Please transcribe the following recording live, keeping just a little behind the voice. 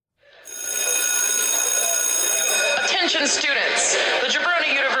Attention students, the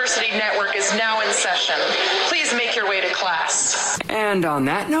Jabroni University Network is now in session. Please make your way to class. And on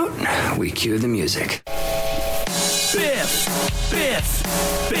that note, we cue the music. Biff, Biff,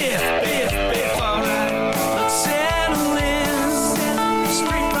 Biff, Biff, Biff, alright. Let's settle in.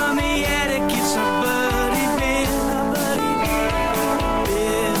 Straight from the attic, it's a buddy Biff.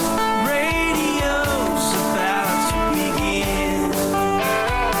 Biff Radio's about to begin.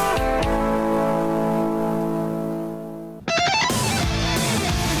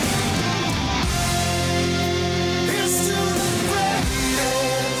 Here's to the greatest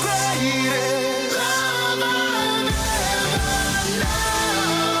love I've ever known.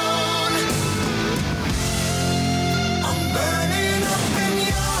 I'm burning up in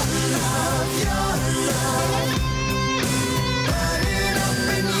your love, your love. Burning up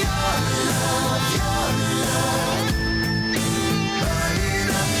in your love, your love. Burning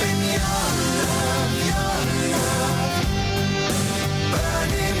up in your love, your love.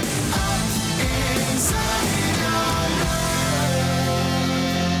 Burning up inside your love.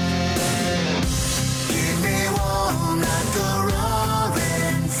 Keep me warm like a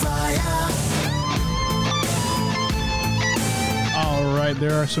roaring fire. All right,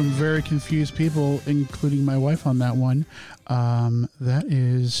 there are some very confused people, including my wife on that one. That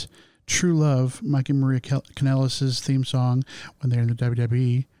is True Love, Mike and Maria Kanellis' theme song when they're in the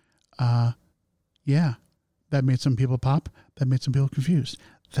WWE. Yeah, that made some people pop. That made some people confused.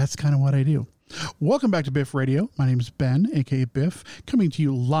 That's kind of what I do. Welcome back to Biff Radio. My name is Ben, a.k.a. Biff, coming to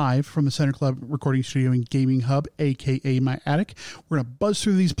you live from the Center Club Recording Studio and Gaming Hub, a.k.a. my attic. We're going to buzz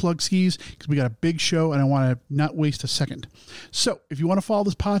through these plug skis because we got a big show and I want to not waste a second. So if you want to follow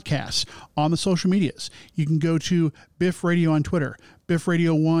this podcast on the social medias, you can go to Biff Radio on Twitter, Biff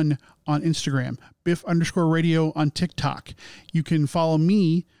Radio 1 on Instagram, Biff_radio on TikTok. You can follow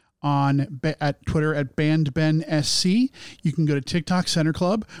me at Twitter at BandBenSC. You can go to TikTok Center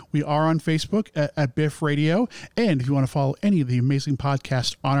Club. We are on Facebook at Biff Radio. And if you want to follow any of the amazing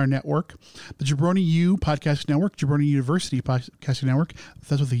podcasts on our network, the Jabroni U Podcast Network, Jabroni University Podcasting Network,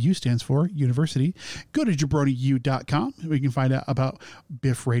 that's what the U stands for, University. Go to JabroniU.com. We can find out about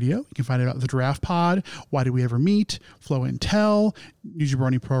Biff Radio. You can find out about the Draft Pod, Why Did We Ever Meet, Flow and Tell, New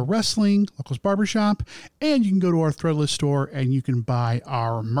Jabroni Pro Wrestling, Locals Barbershop, and you can go to our Threadless store and you can buy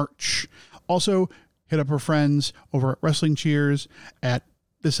our merch. Also, hit up our friends over at Wrestling Cheers, at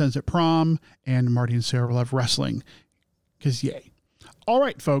This Ends at Prom, and Marty and Sarah Love Wrestling, because yay. All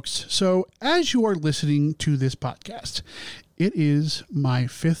right, folks. So as you are listening to this podcast, it is my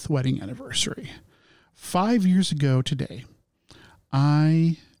 5th wedding anniversary. 5 years ago today,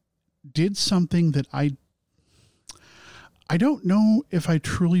 I did something that I don't know if I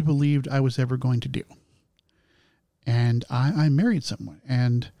truly believed I was ever going to do. And I married someone,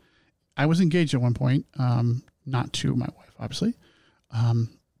 and I was engaged at one point, not to my wife, obviously.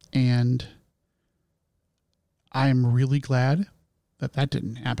 And I'm really glad that that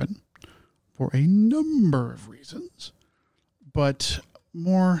didn't happen for a number of reasons, but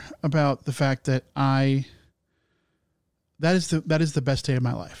more about the fact that that is the best day of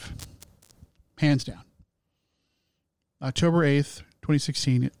my life. Hands down. October 8th,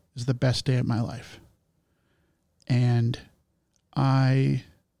 2016 is the best day of my life. And I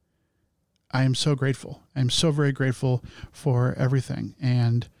am so grateful. I'm so very grateful for everything.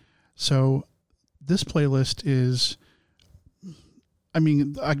 And so this playlist is, I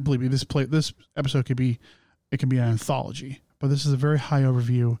mean, I believe me, this episode could be an anthology, but this is a very high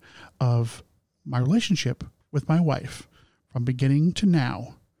overview of my relationship with my wife from beginning to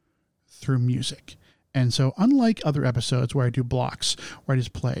now through music. And so unlike other episodes where I do blocks, where I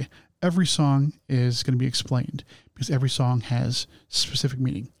just play, every song is going to be explained because every song has specific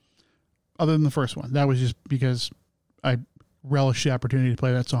meaning. Other than the first one. That was just because I relished the opportunity to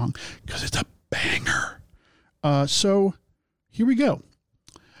play that song because it's a banger. So here we go.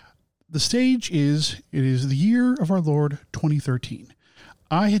 The stage is the year of our Lord 2013.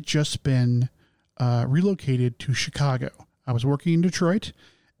 I had just been relocated to Chicago. I was working in Detroit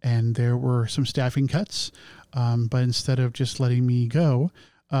and there were some staffing cuts. But instead of just letting me go,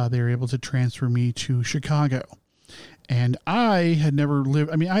 they were able to transfer me to Chicago. And I had never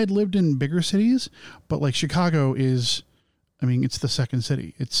lived, I had lived in bigger cities, but like Chicago is, it's the second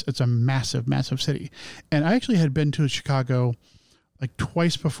city. It's a massive, massive city. And I actually had been to Chicago like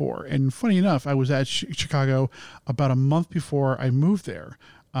twice before. And funny enough, I was at Chicago about a month before I moved there.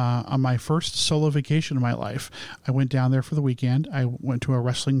 On my first solo vacation of my life, I went down there for the weekend. I went to a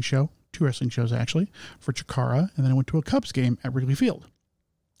wrestling show, 2 wrestling shows actually, for Chikara, and then I went to a Cubs game at Wrigley Field.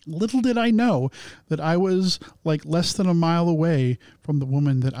 Little did I know that I was like less than a mile away from the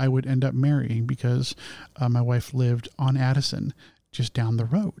woman that I would end up marrying, because my wife lived on Addison, just down the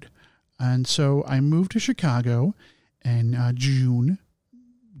road. And so I moved to Chicago in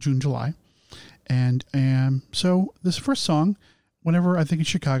July. And so this first song, whenever I think of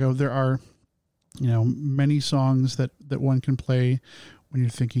Chicago, there are, many songs that one can play when you're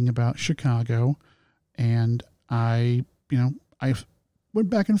thinking about Chicago. And I went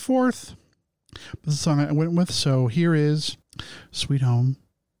back and forth. But the song I went with, so here is Sweet Home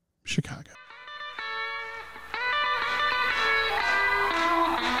Chicago.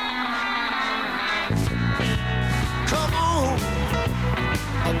 Come on,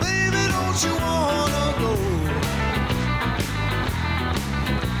 oh baby, don't you wanna go?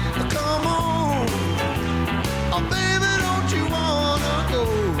 Come on, oh baby, don't you wanna go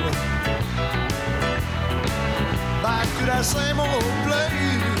back to that same old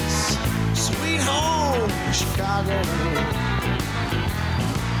place, sweet home Chicago?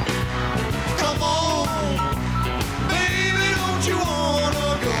 Come on, baby, don't you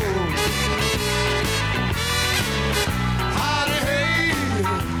wanna go?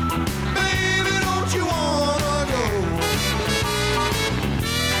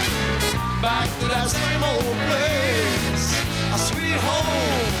 Back to that same old place, a sweet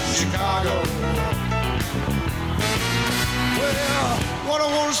home, Chicago. Well, what I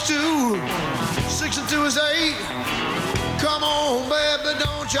want is 2, 6 and 2 is 8. Come on, baby,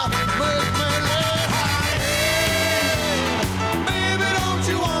 don't you make me late. Hey, baby, don't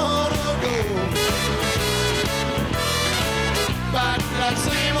you wanna go back to that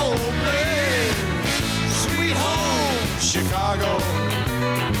same old place, sweet home, Chicago.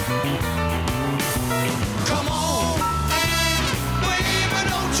 Come on, baby,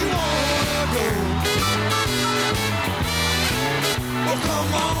 don't you wanna go? Oh,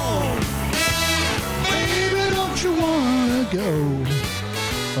 come on, baby, don't you wanna go?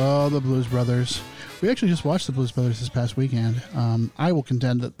 Oh, the Blues Brothers. We actually just watched the Blues Brothers this past weekend. I will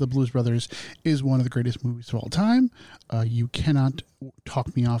contend that the Blues Brothers is one of the greatest movies of all time. You cannot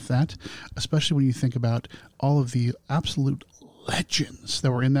talk me off that, especially when you think about all of the absolute legends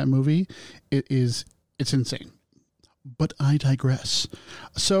that were in that movie. It's insane. But I digress.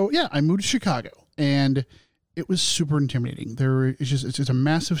 So yeah, I moved to Chicago, and it was super intimidating. It's just a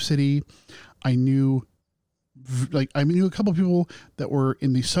massive city. I knew a couple of people that were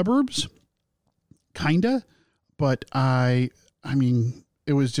in the suburbs, kinda, but it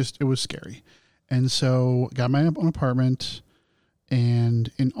was scary. And so got my own apartment, and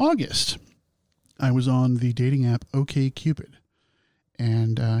in August, I was on the dating app OkCupid,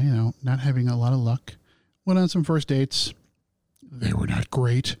 and not having a lot of luck. Went on some first dates. They were not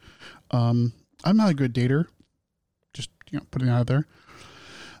great. I'm not a good dater. Just, putting it out there.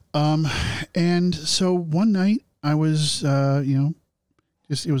 And so one night I was,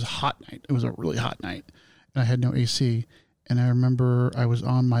 it was a hot night. It was a really hot night, and I had no AC. And I remember I was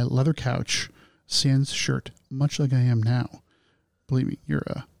on my leather couch, sans shirt, much like I am now. Believe me,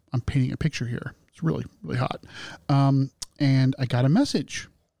 I'm painting a picture here. It's really, really hot. And I got a message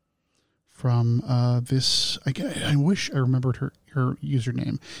from this. I wish I remembered her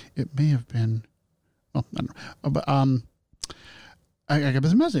username. It may have been, I don't know. But I got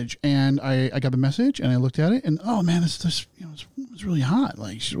this message, and I got the message, and I looked at it, and oh man, it's really hot.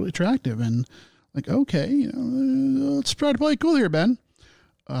 Like, she's really attractive, and like, okay, let's try to play it cool here, Ben.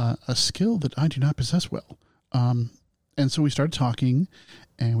 A skill that I do not possess well. And so we started talking,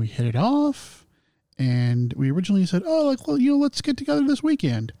 and we hit it off, and we originally said, let's get together this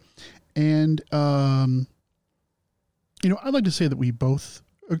weekend. And, I'd like to say that we both,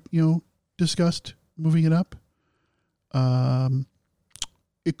 discussed moving it up.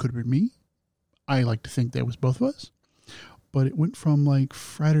 It could have been me. I like to think that was both of us, but it went from like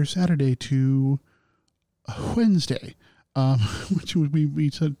Friday or Saturday to Wednesday, which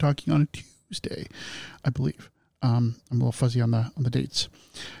we started talking on a Tuesday, I believe. I'm a little fuzzy on the dates.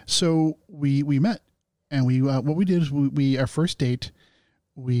 So we met, and what we did is our first date,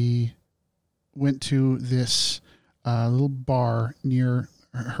 we went to this little bar near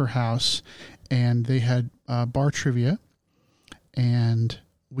her house, and they had bar trivia, and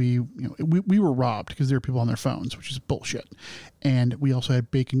we were robbed because there were people on their phones, which is bullshit. And we also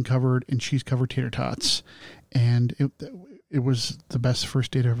had bacon covered and cheese covered tater tots, and it was the best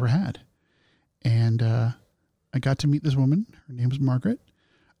first date I ever had. And I got to meet this woman. Her name was Margaret.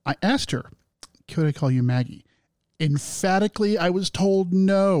 I asked her, could I call you Maggie? Emphatically, I was told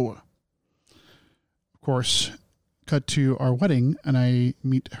no. Of course, cut to our wedding, and I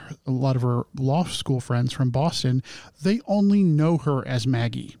meet a lot of her law school friends from Boston. They only know her as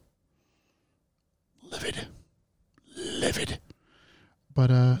Maggie. Livid.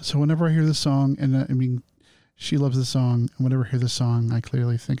 But so whenever I hear this song, and I mean, she loves the song, and whenever I hear this song, I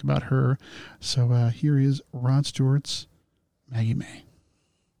clearly think about her. So here is Rod Stewart's Maggie May.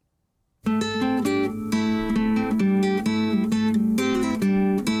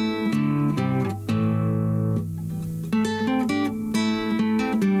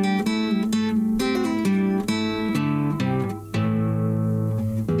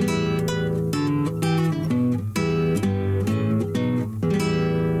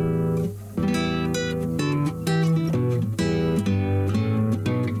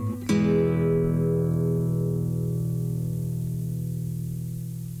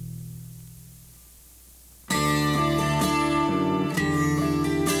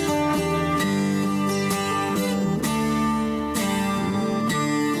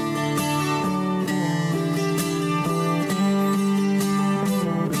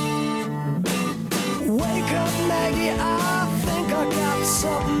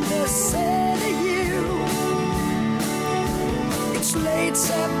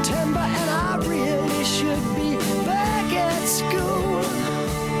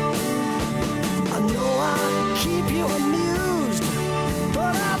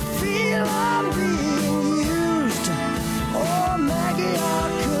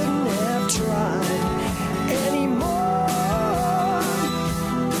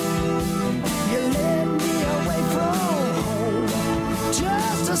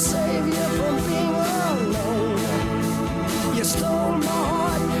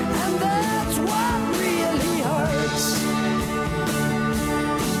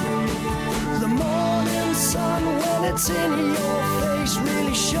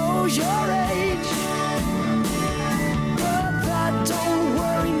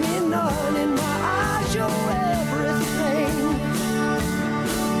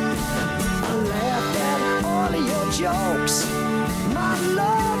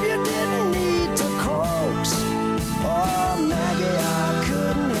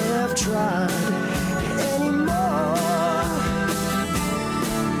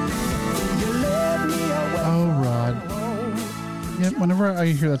 Whenever I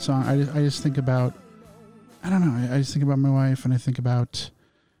hear that song, I just think about, I don't know, I just think about my wife, and I think about,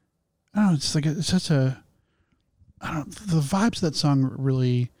 I don't know, it's like, it's such a, I don't know, the vibes of that song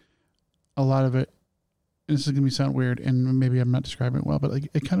really, a lot of it, and this is going to sound weird, and maybe I'm not describing it well, but like,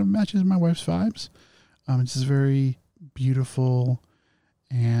 it kind of matches my wife's vibes. It's just very beautiful,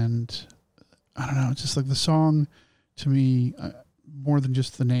 and I don't know, it's just like the song, to me, more than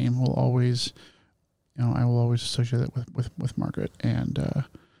just the name, will always, you know, I will always associate it with Margaret, and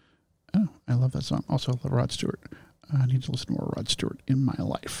I love that song. Also, I love Rod Stewart. I need to listen to more Rod Stewart in my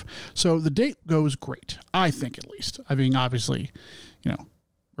life. So the date goes great, I think, at least. I mean, obviously, you know,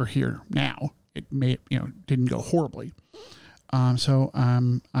 we're here now. It may, you know, didn't go horribly. So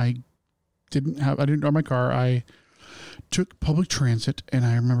I didn't drive my car. I took public transit, and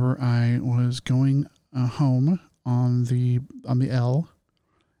I remember I was going home on the L,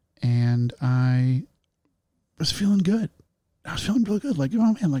 and I was feeling good. I was feeling really good. Like,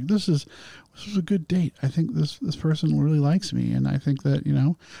 oh man, like this was a good date. I think this person really likes me, and I think that, you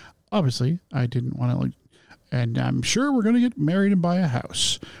know, obviously I didn't want to, like, and I'm sure we're going to get married and buy a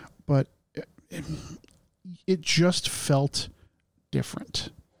house, but it just felt different.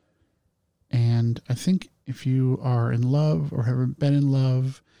 And I think if you are in love or have been in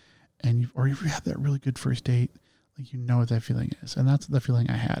love, and you've had that really good first date, like, you know what that feeling is, and that's the feeling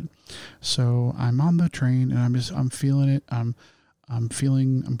I had. So I'm on the train, and I'm feeling it. I'm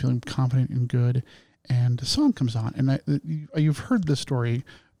feeling confident and good. And the song comes on, and you've heard this story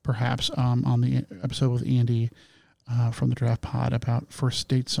perhaps on the episode with Andy from the Draft Pod about first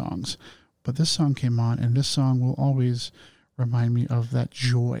date songs. But this song came on, and this song will always remind me of that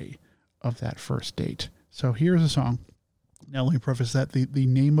joy of that first date. So here's a song. Now, let me preface that the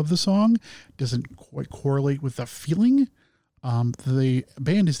name of the song doesn't quite correlate with the feeling. The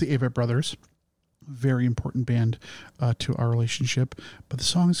band is the Avett Brothers, very important band to our relationship. But the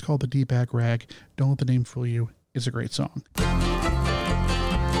song is called The D-Bag Rag. Don't let the name fool you. It's a great song.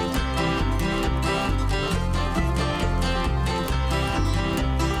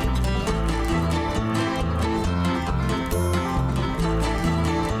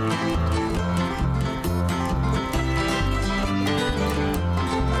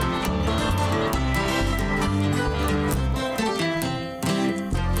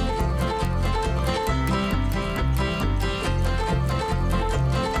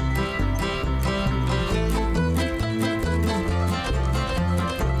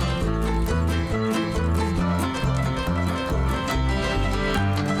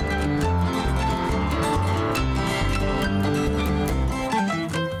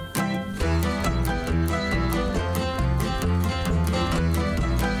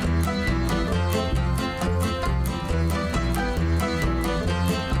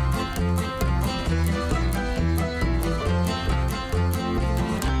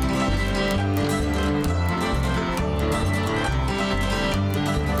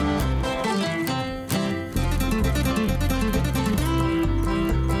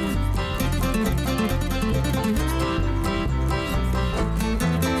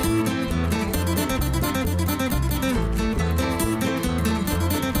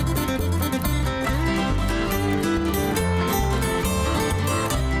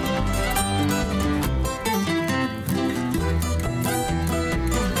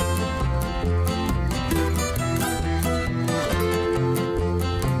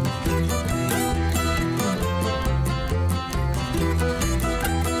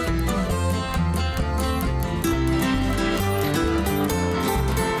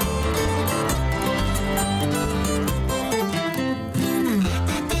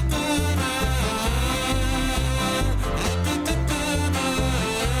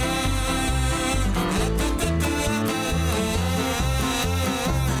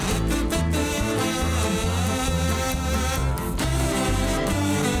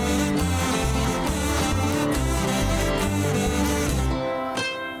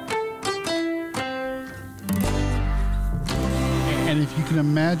 can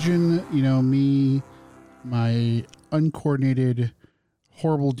imagine, me, my uncoordinated,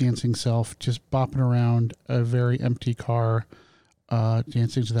 horrible dancing self, just bopping around a very empty car,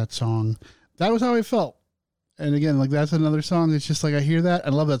 dancing to that song. That was how I felt. And again, like, that's another song. It's just like, I hear that. I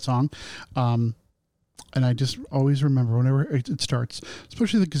love that song. And I just always remember whenever it starts,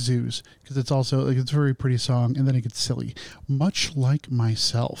 especially the kazoos, because it's also like, it's a very pretty song, and then it gets silly, much like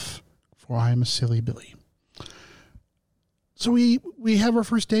myself, for I am a silly Billy. So we have our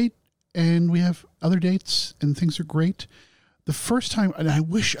first date, and we have other dates, and things are great. The first time, and I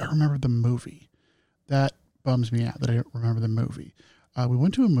wish I remembered the movie. That bums me out that I don't remember the movie. We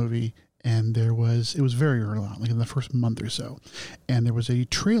went to a movie, and it was very early on, like in the first month or so, and there was a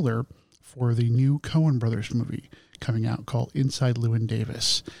trailer for the new Coen Brothers movie coming out called Inside Llewyn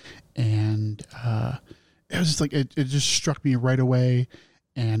Davis. And it was just like, it just struck me right away,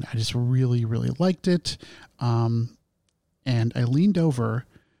 and I just really, really liked it. And I leaned over,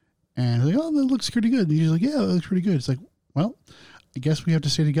 and I was like, oh, that looks pretty good. And he's like, yeah, that looks pretty good. It's like, well, I guess we have to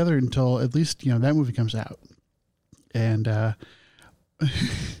stay together until at least, that movie comes out. And we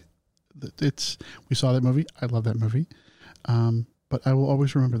saw that movie. I love that movie. But I will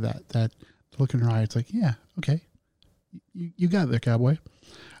always remember that look in her eye. It's like, yeah, okay, you got it there, cowboy.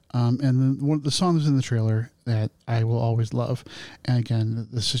 And then one of the songs in the trailer that I will always love. And again,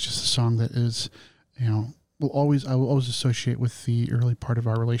 this is just a song that is, I will always associate with the early part of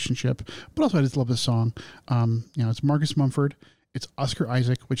our relationship. But also, I just love this song. It's Marcus Mumford. It's Oscar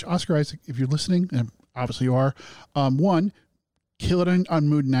Isaac. Which Oscar Isaac, if you're listening, and obviously you are, one, kill it on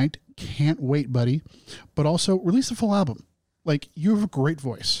Mood Night. Can't wait, buddy. But also release a full album. Like, you have a great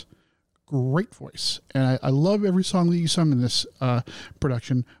voice. And I love every song that you sung in this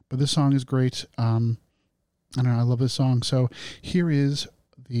production, but this song is great. I don't know, I love this song. So here is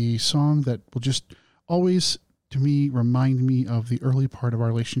the song that will just always, to me, remind me of the early part of our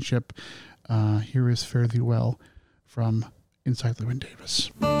relationship. Here is Fare Thee Well from Inside Llewyn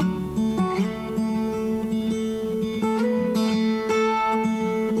Davis.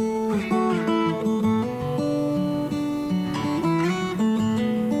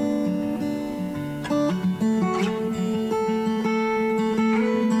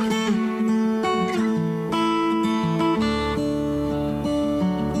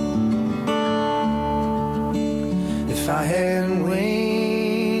 I had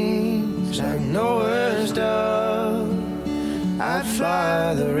wings like Noah's dove, I'd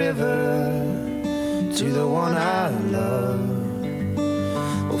fly the river to the one I love.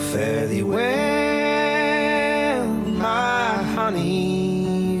 Oh, fare thee well, my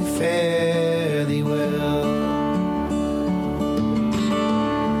honey, fare thee well.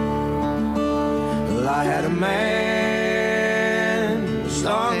 Well, I had a man who was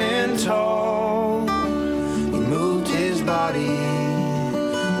long and tall,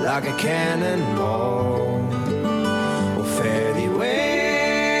 like a cannonball. Oh, fare thee well,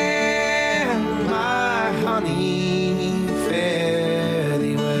 my honey, fare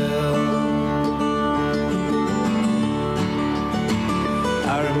thee well.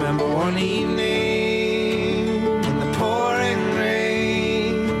 I remember one evening in the pouring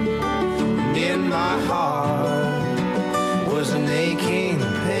rain, and in my heart was an aching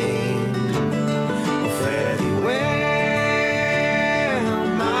pain. Oh, fare thee well,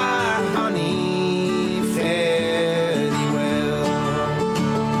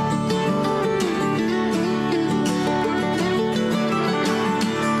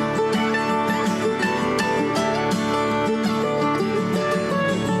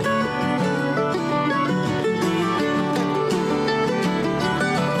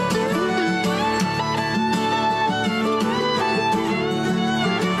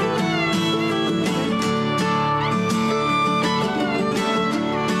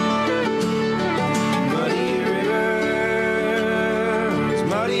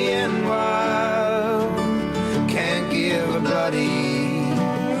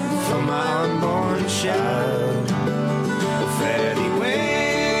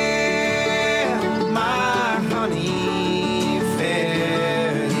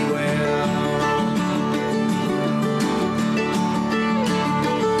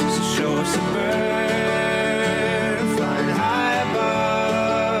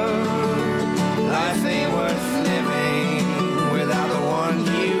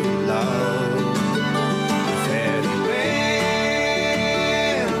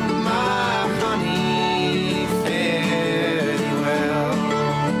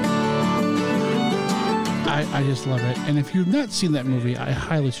 I just love it. And if you've not seen that movie, I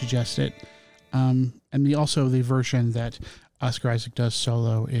highly suggest it. And the version that Oscar Isaac does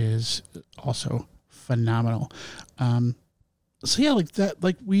solo is also phenomenal. So yeah, like that,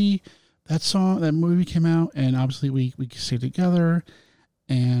 that movie came out, and obviously we stayed together,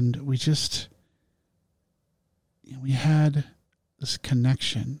 and we just, we had this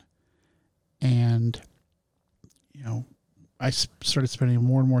connection, and, I started spending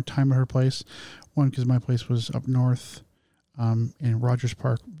more and more time at her place. One, because my place was up north, in Rogers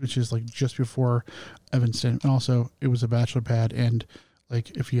Park, which is like just before Evanston. And also it was a bachelor pad. And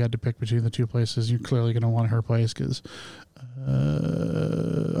like, if you had to pick between the two places, you're clearly going to want her place. Cause,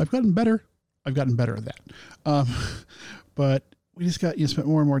 I've gotten better at that. But we just spent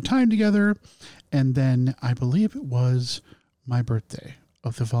more and more time together. And then I believe it was my birthday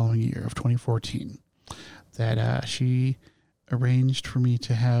of the following year of 2014 that, she arranged for me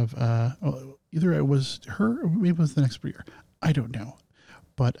to have, either it was her or maybe it was the next year. I don't know.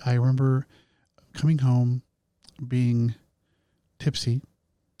 But I remember coming home, being tipsy,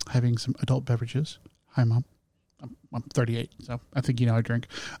 having some adult beverages. Hi, Mom. I'm 38, so I think I drink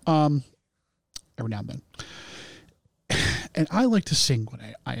every now and then. And I like to sing when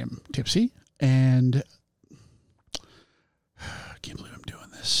I am tipsy. And I can't believe I'm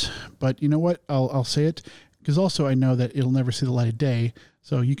doing this. But you know what? I'll say it. Because also I know that it'll never see the light of day.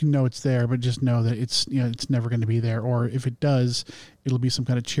 So you can know it's there, but just know that it's never going to be there. Or if it does, it'll be some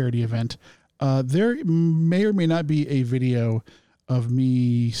kind of charity event. There may or may not be a video of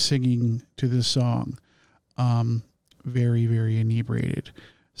me singing to this song. Very, very inebriated.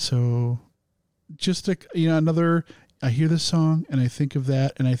 So just another, I hear this song and I think of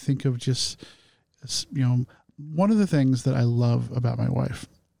that. And I think of just, one of the things that I love about my wife,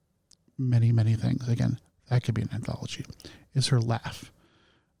 many, many things, again, that could be an anthology, is her laugh.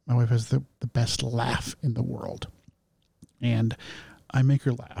 My wife has the best laugh in the world. And I make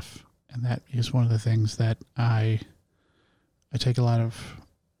her laugh. And that is one of the things that I take a lot of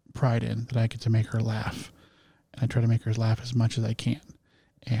pride in, that I get to make her laugh. And I try to make her laugh as much as I can.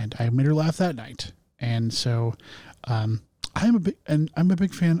 And I made her laugh that night. And so I'm a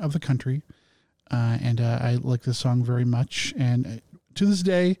big fan of the country. And I like this song very much. And to this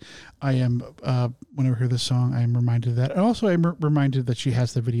day, I am, whenever I hear this song, I am reminded of that. And also, I'm reminded that she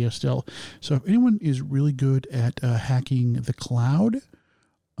has the video still. So if anyone is really good at hacking the cloud,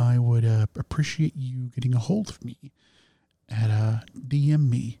 I would appreciate you getting a hold of me at DM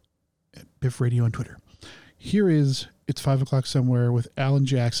me at Biff Radio on Twitter. Here is It's 5 O'Clock Somewhere with Alan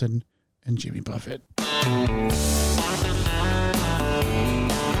Jackson and Jimmy Buffett.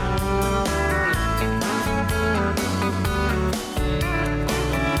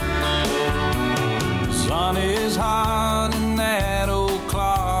 Sun is hot and that old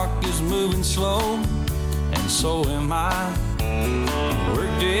clock is moving slow, and so am I.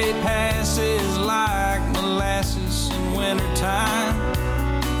 Workday passes like molasses in wintertime,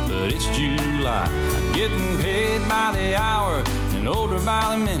 but it's July. I'm getting paid by the hour and older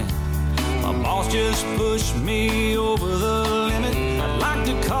by the minute. My boss just pushed me over the limit. I'd like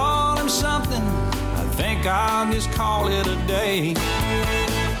to call him something, I think I'll just call it a day.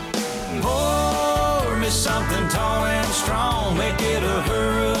 Pour me something tall and strong, make it a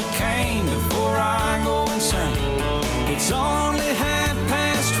hurricane before I go insane. It's only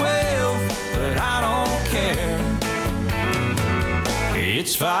 12:30, but I don't care.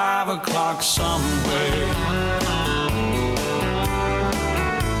 It's 5 o'clock somewhere.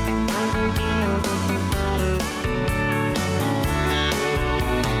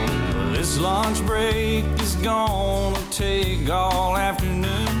 This lunch break is gonna take all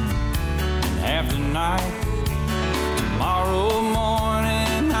afternoon and half the night. Tomorrow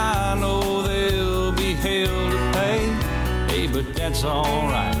morning I know there'll be hell to pay. Hey, but that's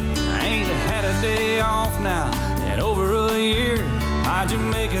alright. I ain't had a day off now in over a year. My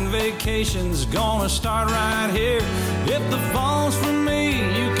Jamaican vacation's gonna start right here. If the phone's for me,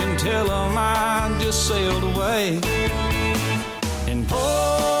 you can tell them I just sailed away. And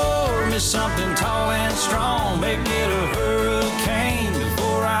pour me something tall and strong, make it a hurricane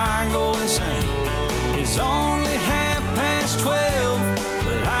before I go insane. It's only 12:30,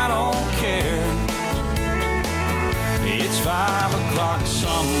 but I don't care. It's 5 o'clock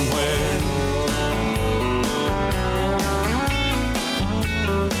somewhere.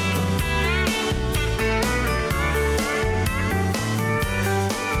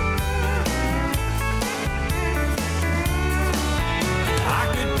 I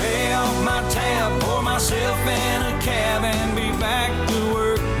could pay off my tab, pour myself in a cab, and be back to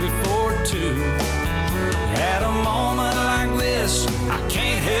work before 2. At a moment like this, I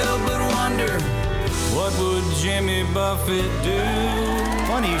can't help but wonder, what would Jimmy Buffett do?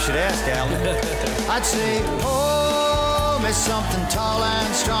 Funny you should ask, Alan. I'd say, pour me something tall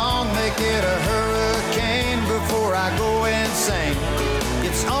and strong, make it a hurricane before I go insane.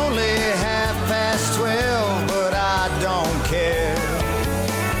 It's only 12:30, but I don't care.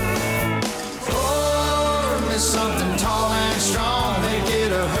 Pour me something tall and strong, make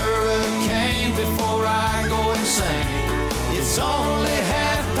it a hurricane before I go insane. It's only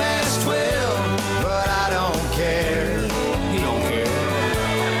 12:30, but I don't care. You don't care.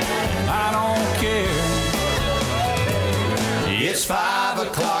 I don't care. It's 5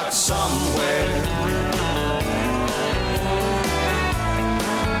 o'clock somewhere.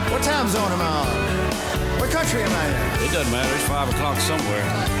 What time zone am I on? What country am I in? It doesn't matter. It's 5 o'clock somewhere.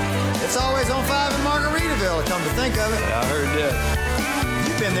 It's always on 5 in Margaritaville, come to think of it. I heard that.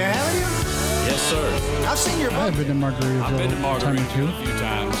 You've been there, haven't you? Yes, sir. I've seen your I've been to Margaritaville I've been to a time or two. Margaritaville a few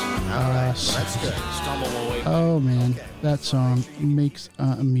times. That's good. Stumble my way. Oh man, that song makes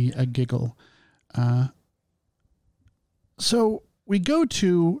me a giggle. So we go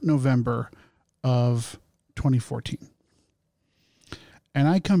to November of 2014, and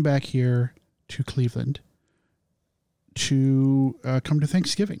I come back here to Cleveland to come to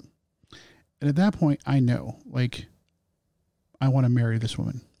Thanksgiving. And at that point, I know, like, I want to marry this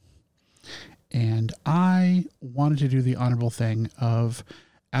woman. And I wanted to do the honorable thing of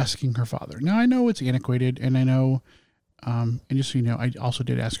asking her father. Now, I know it's antiquated, and I know, and just so you know, I also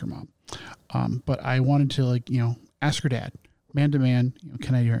did ask her mom. But I wanted to, like, you know, ask her dad, man to man, you know,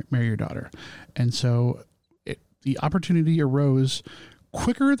 can I marry your daughter? And so the opportunity arose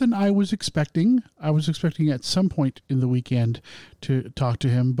quicker than I was expecting. I was expecting at some point in the weekend to talk to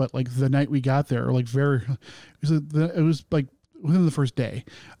him, but like the night we got there, like it was like within the first day,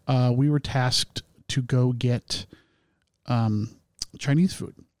 we were tasked to go get Chinese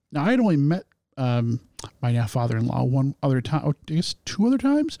food. Now I had only met my now father-in-law one other time, I guess 2 other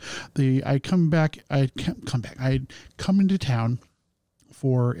times. I had come into town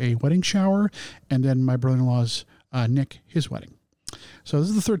for a wedding shower, and then my brother-in-law's Nick, his wedding. So this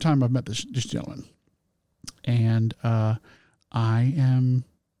is the 3rd time I've met this gentleman, and I am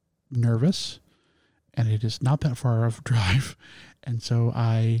nervous, and it is not that far of a drive, and so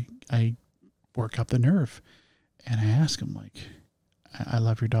I work up the nerve, and I ask him, like, I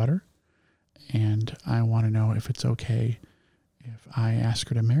love your daughter, and I want to know if it's okay if I ask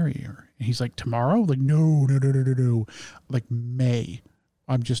her to marry her. And he's like, tomorrow? Like, no, like May.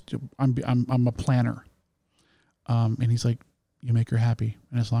 I'm a planner. And he's like, you make her happy.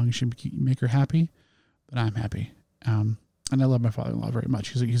 And as long as you make her happy, then I'm happy. And I love my father-in-law very much.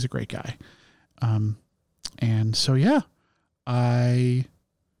 He's a great guy. And so, yeah, I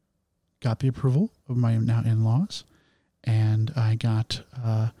got the approval of my now in-laws, and I got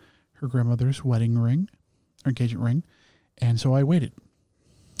her grandmother's wedding ring, or engagement ring. And so I waited.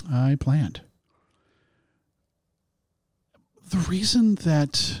 I planned. The reason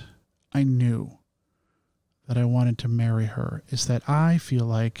that I knew that I wanted to marry her is that I feel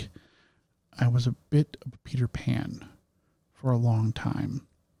like I was a bit of a Peter Pan for a long time.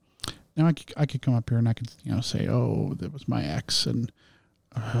 Now I could come up here and I could, you know, say, oh, that was my ex, and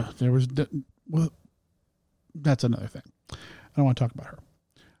there was, well, that's another thing. I don't want to talk about her,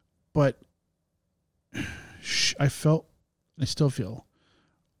 but I felt, I still feel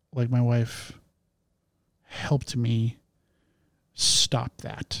like my wife helped me stop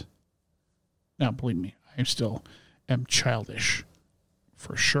that. Now, believe me, I still am childish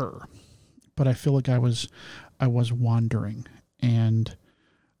for sure, but I feel like I was wandering. And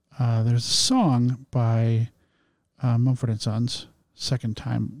there's a song by Mumford & Sons, second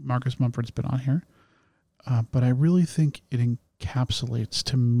time Marcus Mumford's been on here, but I really think it encapsulates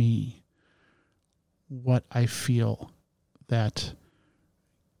to me what I feel that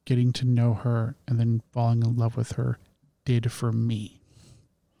getting to know her and then falling in love with her did for me.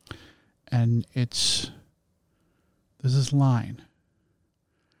 And there's this line.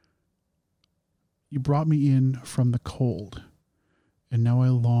 You brought me in from the cold, and now I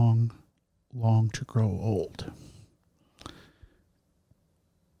long to grow old.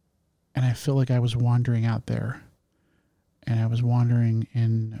 And I feel like I was wandering out there, and I was wandering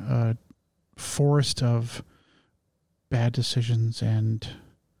in a forest of bad decisions and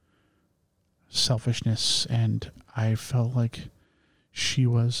selfishness, and I felt like she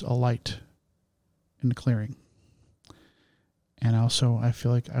was a light in the clearing. And also, I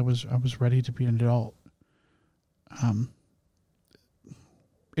feel like I was ready to be an adult.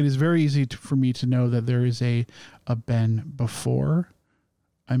 It is very easy for me to know that there is a Ben before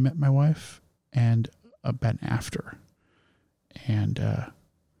I met my wife and a Ben after. And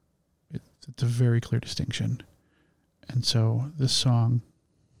it's a very clear distinction. And so this song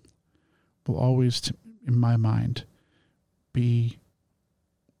will always, in my mind, be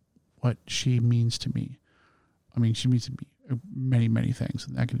what she means to me. I mean, she means to me many, many things.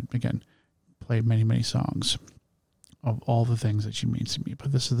 And I can, again, play many, many songs of all the things that she means to me.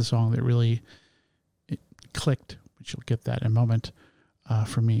 But this is the song that really it clicked, which you'll get that in a moment,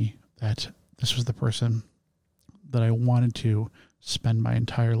 for me, that this was the person that I wanted to spend my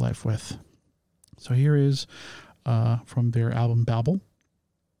entire life with. So here is from their album Babel,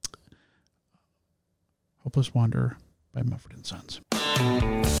 Hopeless Wanderer by Mumford & Sons.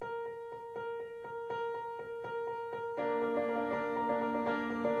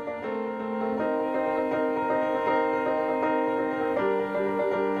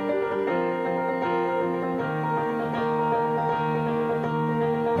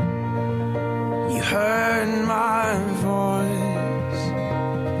 You heard my voice.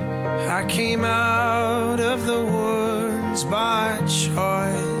 I came out of the woods by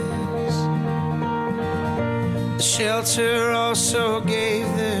choice. The shelter also gave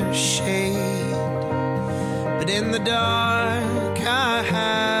their shade, but in the dark I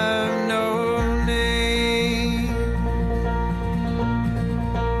have no name.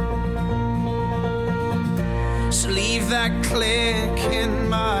 So leave that click in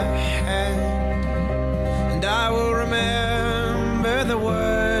my head, and I will remember the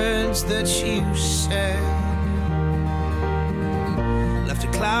words that you said. Left a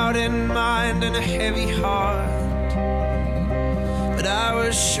cloud in mind and a heavy heart, but I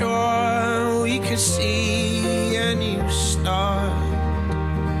was sure we could see a new start.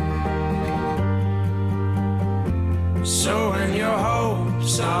 So when your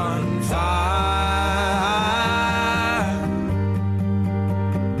hope's on fire,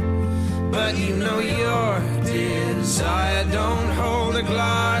 but you know your desire, don't hold a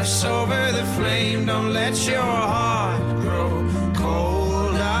glass over the flame, don't let your heart grow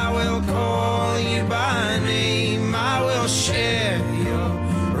cold. I will call you by name, I will share your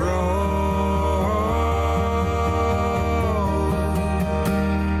role.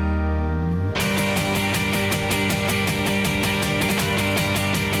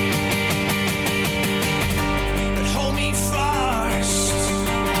 But hold me fast,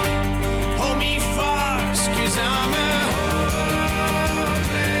 'cause I'm a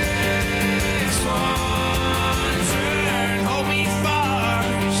hopeless wanderer.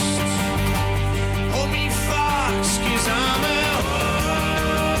 Hold me fast, 'cause I'm a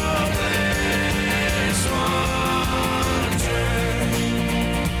hopeless wanderer.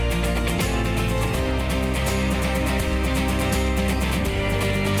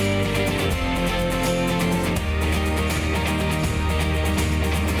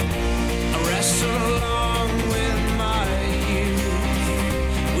 I wrestle along with my youth.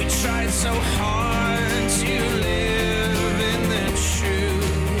 We tried so hard to live in the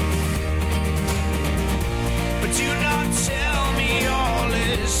truth, but do not tell me all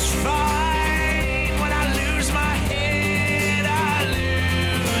is fine. When I lose my head, I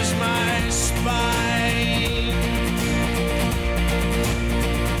lose my spine.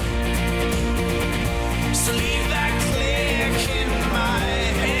 So leave that click in my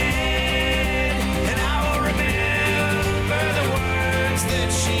head, and I will remember the words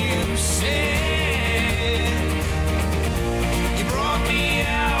that you said. You brought me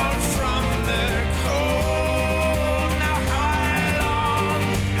out from the cold. Now how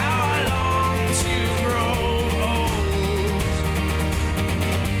I long to grow old.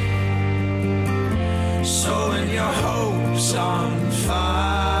 So when your hope's on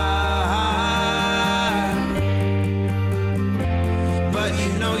fire, but you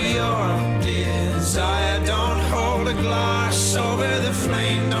know your desire, don't hold a glass over the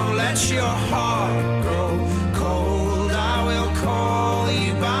flame, don't let your heart grow cold. I will call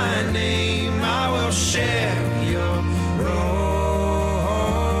you by name, I will share your role.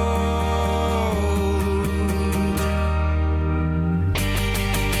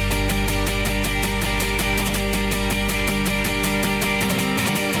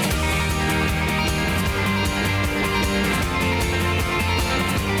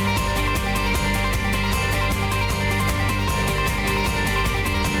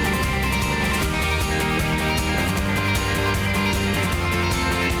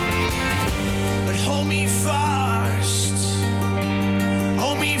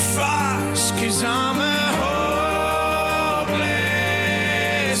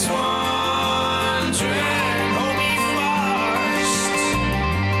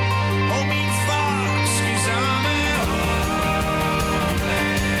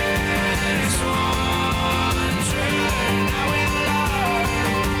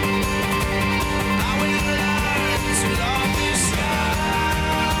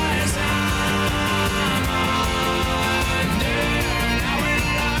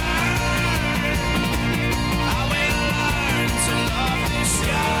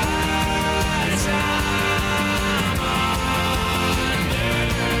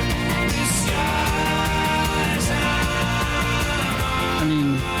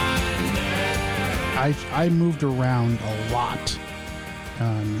 I moved around a lot.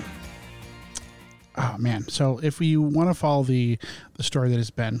 Oh man! So if you want to follow the story that has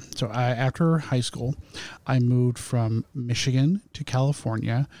been, so after high school, I moved from Michigan to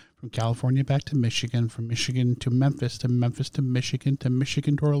California, from California back to Michigan, from Michigan to Memphis to Michigan to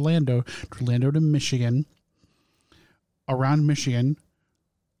Michigan to Orlando to Michigan, around Michigan,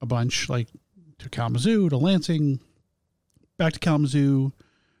 a bunch, like to Kalamazoo, to Lansing, back to Kalamazoo,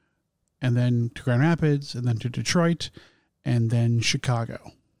 and then to Grand Rapids, and then to Detroit, and then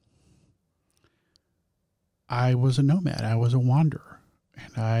Chicago. I was a nomad. I was a wanderer.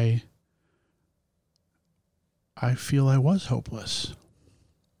 And I feel I was hopeless.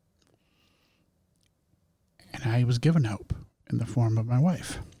 And I was given hope in the form of my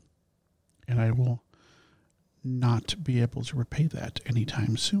wife. And I will not be able to repay that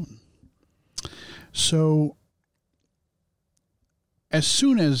anytime soon. So, as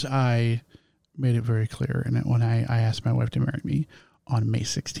soon as I made it very clear, and when I asked my wife to marry me on May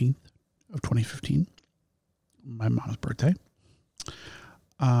 16th of 2015, my mom's birthday,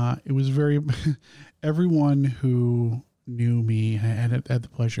 it was very, everyone who knew me and had the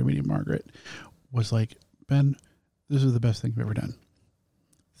pleasure of meeting Margaret was like, Ben, this is the best thing you've ever done.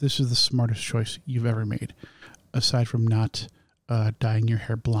 This is the smartest choice you've ever made, aside from not dyeing your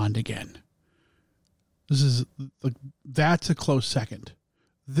hair blonde again. This is like, that's a close second.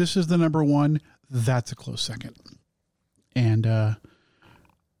 This is the number one. That's a close second. And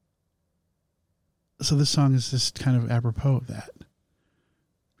so this song is just kind of apropos of that,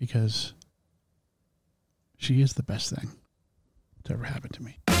 because she is the best thing to ever happen to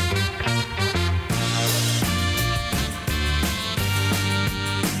me.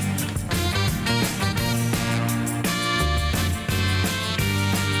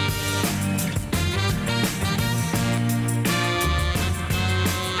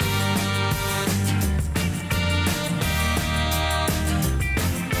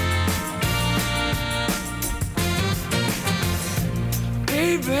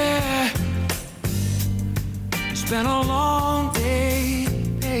 It's been a long day,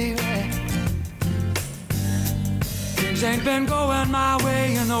 baby. Things ain't been going my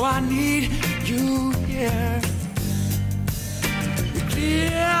way, you know I need you here. You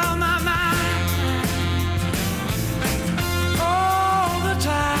clear my mind all the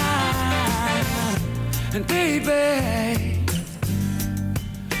time. And baby,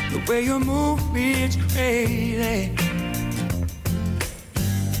 the way you move me, it's crazy.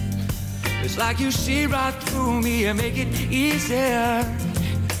 It's like you see right through me and make it easier.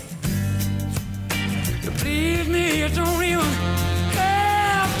 You please me, you don't even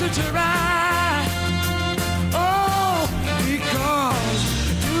have to try. Oh, because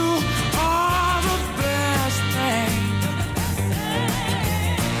you are the best thing.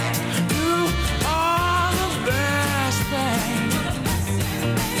 You are the best thing.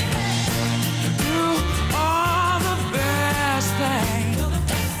 You are the best thing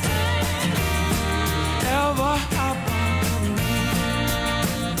ever happened to me.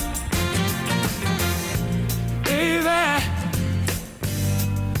 Baby,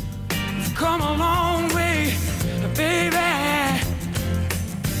 you've come a long way, baby.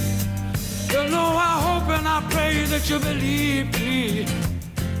 You know I hope and I pray that you believe me.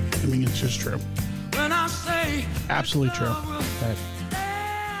 I mean, it's just true. When I say absolutely true. That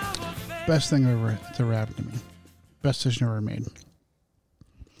best thing that's ever happened to me. Best decision ever made.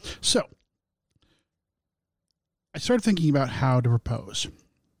 So, I started thinking about how to propose.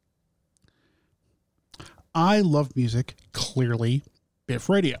 I love music, clearly, Biff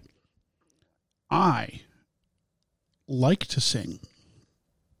Radio. I like to sing,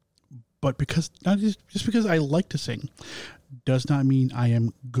 but not just because I like to sing does not mean I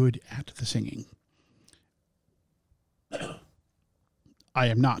am good at the singing. I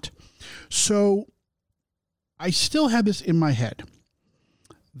am not. So I still had this in my head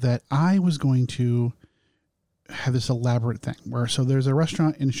that I was going to have this elaborate thing where, so there's a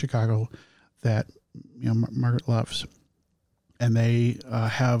restaurant in Chicago that, you know, Margaret loves, and they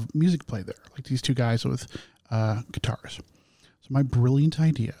have music play there, like these two guys with guitars. So my brilliant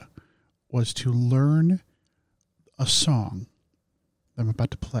idea was to learn a song that I'm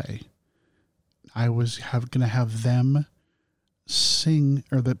about to play. I was going to have them sing,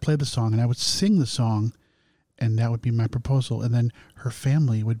 or play the song, and I would sing the song, and that would be my proposal. And then her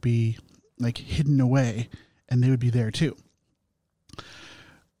family would be like hidden away, and they would be there too.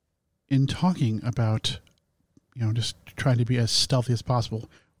 In talking about, you know, just trying to be as stealthy as possible,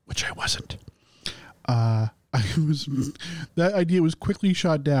 which I wasn't, that idea was quickly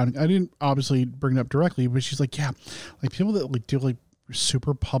shot down. I didn't obviously bring it up directly, but she's like, yeah, like people that like do like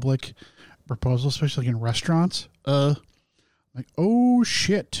super public proposal, especially like in restaurants. Like, oh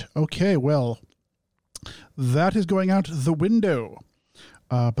shit. Okay, well, that is going out the window.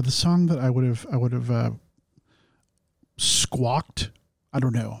 But the song that I would have squawked. I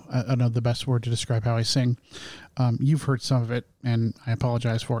don't know. I don't know the best word to describe how I sing. You've heard some of it, and I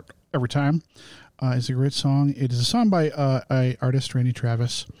apologize for it every time. It's a great song. It is a song by artist Randy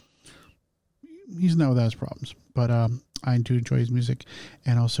Travis. He's not without his problems, but I do enjoy his music,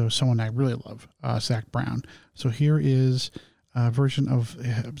 and also someone I really love, Zach Brown. So here is a version of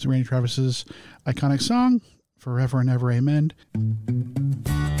Randy Travis's iconic song, Forever and Ever Amen.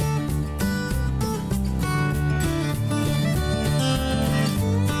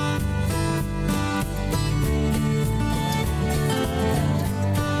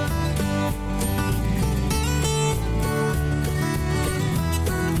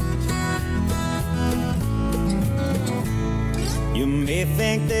 You may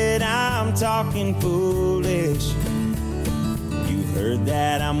think that I'm talking foolish. You've heard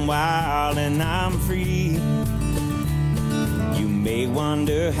that I'm wild and I'm free. You may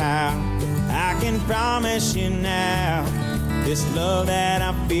wonder how I can promise you now this love that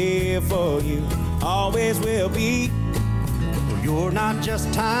I feel for you always will be. Well, you're not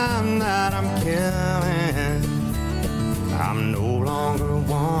just time that I'm killing. I'm no longer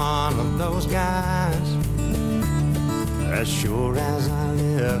one of those guys. As sure as I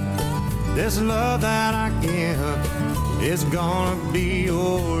live, this love that I give is gonna be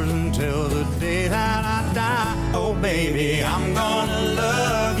yours until the day that I die. Oh baby, I'm gonna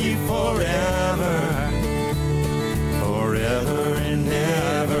love you forever, forever and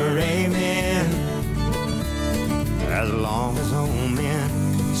ever, amen. As long as old men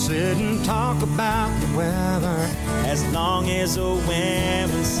sit and talk about the weather, As long as old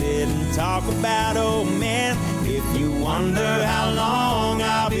women sit and talk about old men. If you wonder how long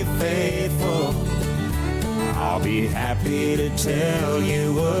I'll be faithful, I'll be happy to tell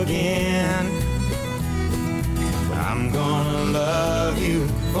you again. I'm gonna love you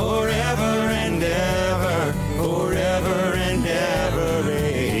forever and ever, forever and ever,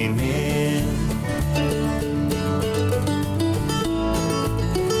 amen.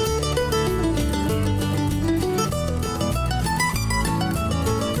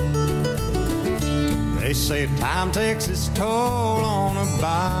 they say time takes its toll on a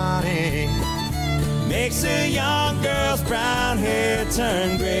body, Makes a young girl's brown hair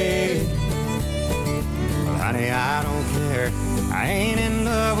turn gray. well, honey, I don't care. I ain't in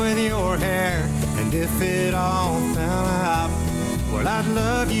love with your hair, and if it all fell out, well, I'd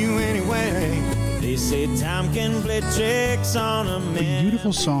love you anyway. They say time can play tricks on a man.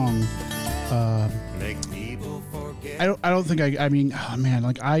 Beautiful song. Make people forget. I don't think I mean, oh man,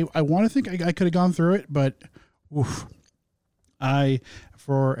 like I want to think I could have gone through it, but oof,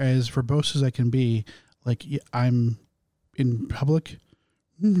 for as verbose as I can be, like I'm in public,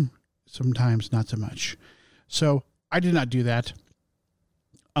 sometimes not so much. So I did not do that.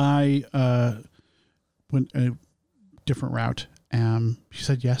 I went a different route. She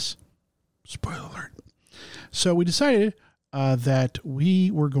said yes. Spoiler alert. So we decided that we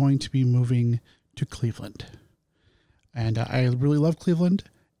were going to be moving to Cleveland. And I really love Cleveland.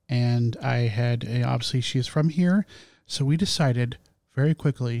 And I had, obviously, she is from here. So we decided very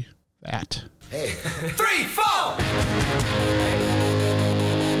quickly that. 3, 4!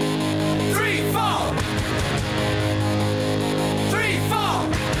 3, 4! 3,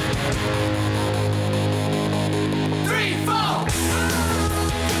 4! 3, 4!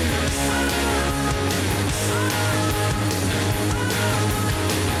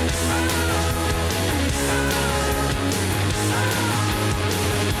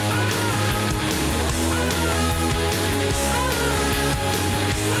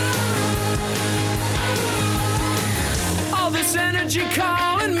 All this energy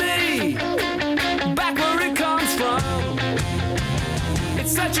calling me back where it comes from.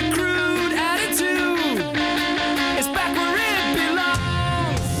 It's such a crude attitude. It's back where it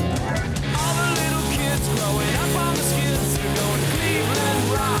belongs. All the little kids growing up on the skids are going Cleveland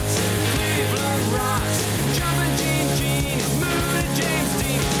rocks, Cleveland rocks. Jumping Gene Gene, moving James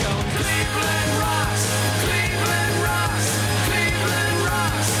Dean, going Cleveland rocks, Cleveland rocks, Cleveland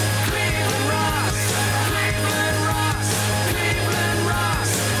rocks, Cleveland rocks, Cleveland rocks, Cleveland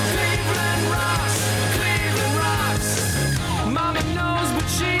rocks, Cleveland rocks, Cleveland rocks. Mama knows, but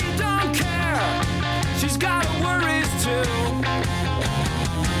she don't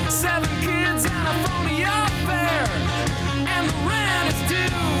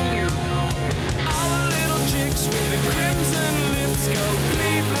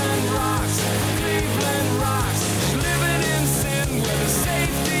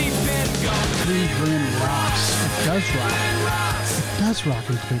does rock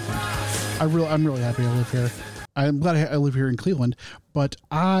in Cleveland. I'm really happy I live here. I'm glad I live here in Cleveland, but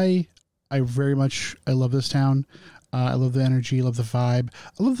I love this town. I love the energy, I love the vibe.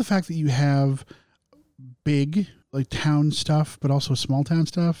 I love the fact that you have big like town stuff, but also small town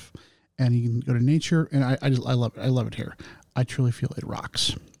stuff, and you can go to nature. And I love it. I love it here. I truly feel it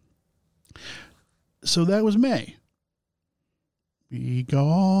rocks. So that was May. We go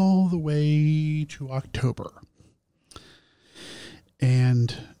all the way to October,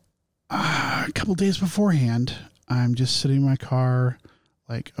 and a couple days beforehand, I'm just sitting in my car,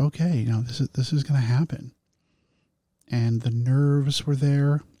 like, okay, you know, this is going to happen. And the nerves were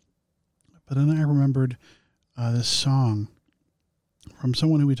there. But then I remembered this song from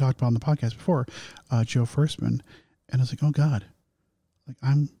someone who we talked about on the podcast before, Joe Firstman. And I was like, oh God, like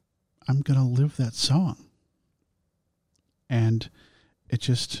I'm going to live that song. And it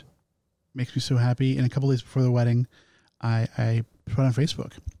just makes me so happy. And a couple days before the wedding, I put it on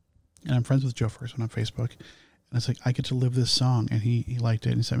Facebook. And I'm friends with Joe Firstman on Facebook. And it's like, I get to live this song. And he liked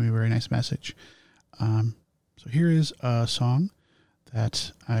it and he sent me a very nice message. So here is a song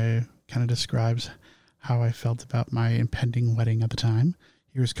that I kind of describes how I felt about my impending wedding at the time.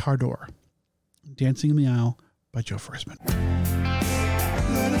 Here's Car Door, Dancing in the Aisle by Joe Firstman.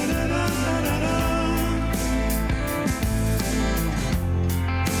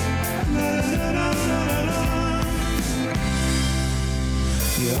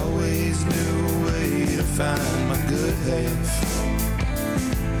 You always knew a way to find my good half,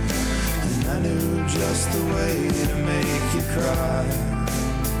 and I knew just the way to make you cry.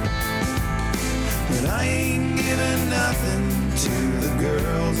 But I ain't giving nothing to the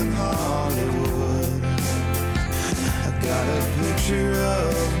girls in Hollywood. I got a picture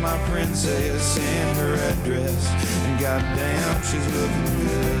of my princess in her red dress, and goddamn, she's looking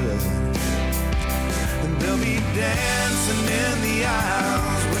good. And they'll be dancing in the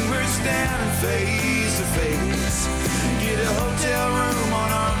aisles when we're standing face to face. Get a hotel room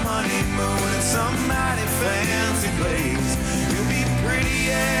on our honeymoon in some mighty fancy place. You'll be pretty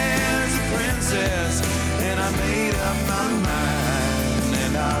as a princess, and I made up my mind.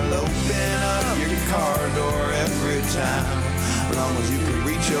 And I'll open up your car door every time, as long as you can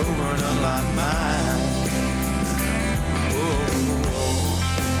reach over and unlock mine.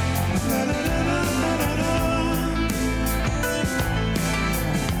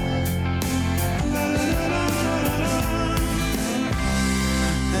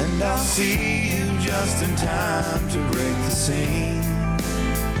 And I'll see you just in time to break the scene.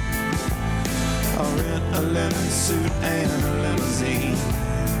 I'll rent a linen suit and a limousine.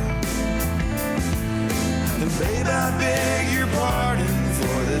 And babe, I beg your pardon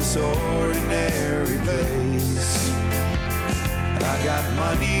for this ordinary place. I got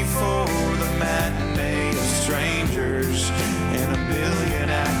money for the matinee of strangers and a billion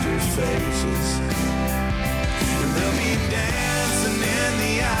actors' faces. And they'll be dancing in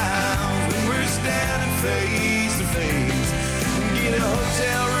the aisle when we're standing face to face. Get a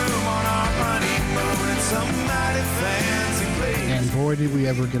hotel room on our honeymoon in some mighty fancy place. And boy, did we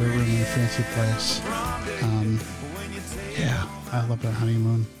ever get a room in a fancy place. Yeah, I love that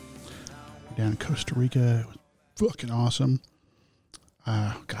honeymoon. Down in Costa Rica, it was fucking awesome.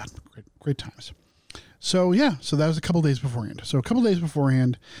 God, great times. So yeah, so that was a couple days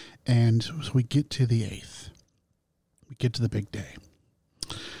beforehand. And so we get to the 8th. We get to the big day.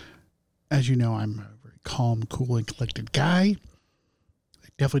 As you know, I'm a very calm, cool, and collected guy. I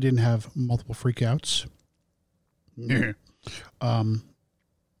definitely didn't have multiple freakouts.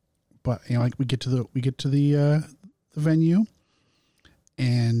 But you know, like we get to the venue,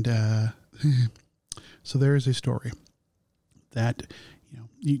 and so there is a story that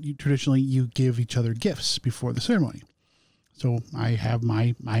you traditionally you give each other gifts before the ceremony. So I have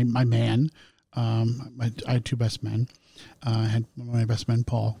my man. I had two best men. I had one of my best men,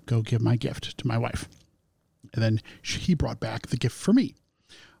 Paul, go give my gift to my wife, and then he brought back the gift for me.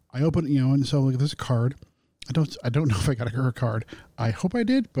 I opened, and so like there's a card. I don't know if I got her a card. I hope I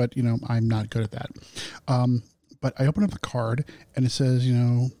did, but I'm not good at that. But I opened up the card and it says,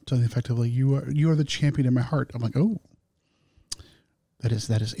 something effectively, you are the champion in my heart. I'm like, oh, that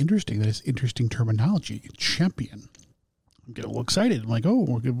is interesting. That is interesting terminology. Champion. I'm getting a little excited. I'm like,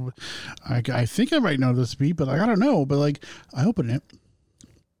 oh, I think I might know this beat, but I don't know. But like, I open it.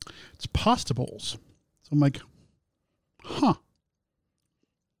 It's pasta bowls. So I'm like, huh.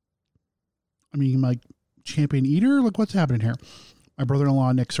 I mean, like, champion eater? Like, what's happening here? My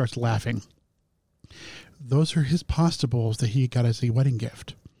brother-in-law, Nick, starts laughing. Those are his pasta bowls that he got as a wedding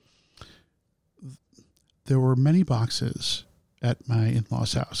gift. There were many boxes at my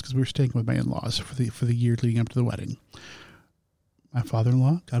in-laws' house because we were staying with my in-laws for the year leading up to the wedding. my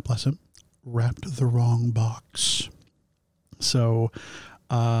father-in-law, God bless him, wrapped the wrong box. So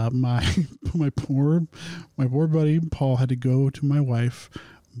my poor buddy Paul had to go to my wife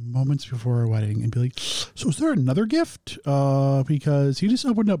moments before our wedding and be like, so is there another gift? Because he just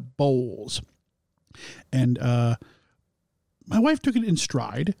opened up bowls. And my wife took it in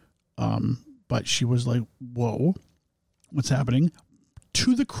stride, but she was like, whoa, what's happening?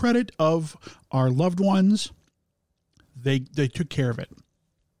 To the credit of our loved ones, they took care of it.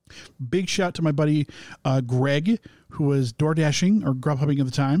 Big shout to my buddy Greg, who was door dashing or Grubhubbing at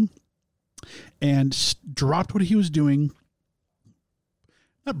the time, and dropped what he was doing.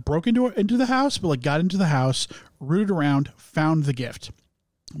 Not broke into the house, but like got into the house, rooted around, found the gift,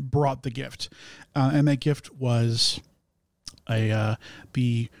 brought the gift, and that gift was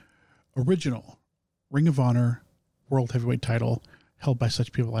the original Ring of Honor World Heavyweight title held by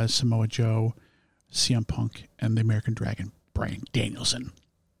such people as Samoa Joe, CM Punk, and the American Dragon, Bryan Danielson.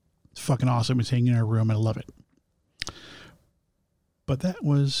 It's fucking awesome. It's hanging in our room. I love it. But that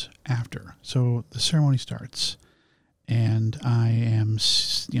was after. So the ceremony starts, and I am,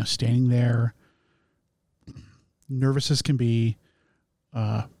 standing there, nervous as can be,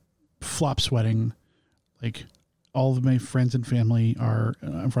 flop sweating. Like, all of my friends and family are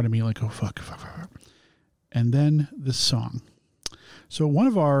in front of me, like, oh, fuck. And then this song. So one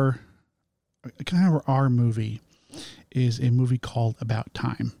of our movie is a movie called About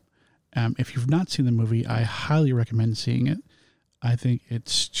Time. If you've not seen the movie, I highly recommend seeing it. I think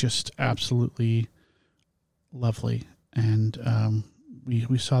it's just absolutely lovely. And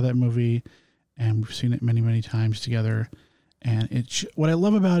we saw that movie, and we've seen it many, many times together. And what I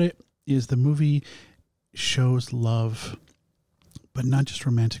love about it is the movie shows love, but not just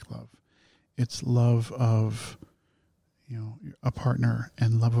romantic love. It's love of, a partner,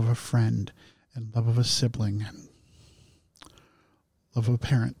 and love of a friend, and love of a sibling, and love of a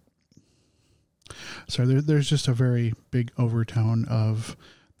parent. So there's just a very big overtone of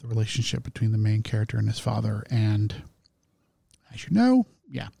the relationship between the main character and his father. And as you know,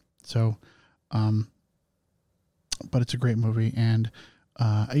 yeah. So, but it's a great movie. And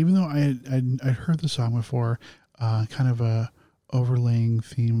even though I'd heard the song before, kind of a overlaying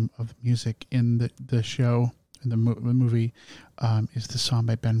theme of the music in the show, in the movie, is the song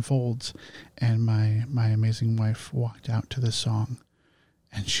by Ben Folds. And my amazing wife walked out to this song,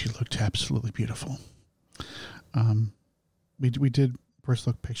 and she looked absolutely beautiful. We did first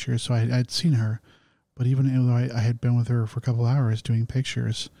look pictures, so I'd seen her, but even though I had been with her for a couple hours doing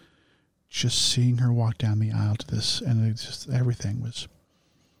pictures, just seeing her walk down the aisle to this, and it just, everything was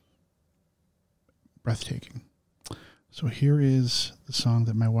breathtaking. So here is the song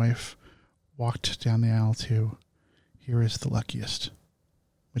that my wife walked down the aisle to. Here is The Luckiest,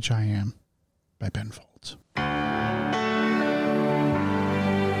 Which I Am, by Ben Folds.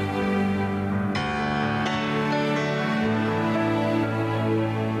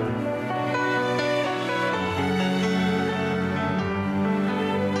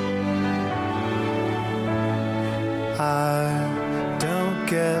 I don't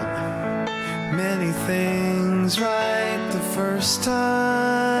get many things right the first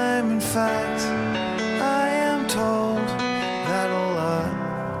time. In fact, I am told that a lot.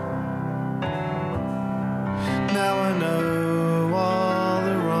 Now I know all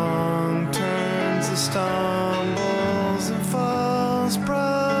the wrong turns, the stumbles and falls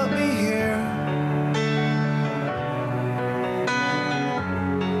brought me here.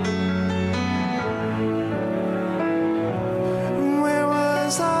 Where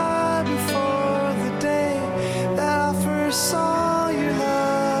was I before the day that I first saw your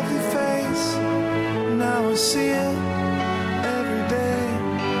lovely face? Now I see it every day,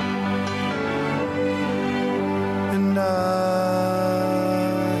 and I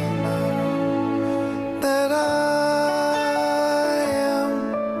know that I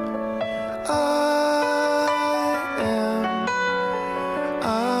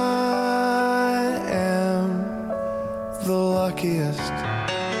am the luckiest.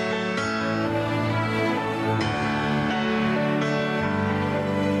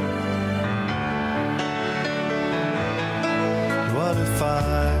 What if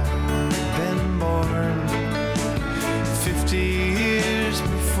I'd been born 50 years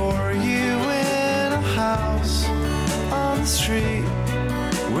before you in a house on the street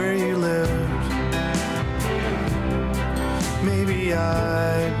where you lived? Maybe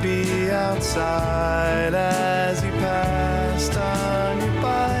I'd be outside as you passed on your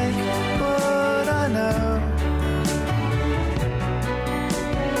bike, but I know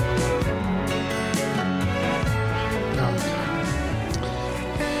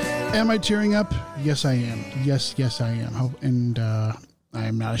Am I tearing up? Yes, I am. Yes, I am. And I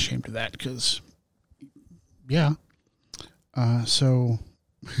am not ashamed of that because, yeah. So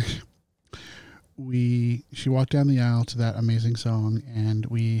she walked down the aisle to that amazing song, and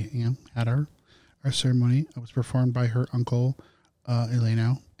we, had our ceremony. It was performed by her uncle,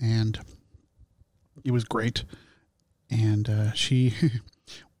 Eleno, and it was great. And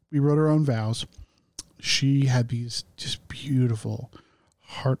we wrote our own vows. She had these just beautiful,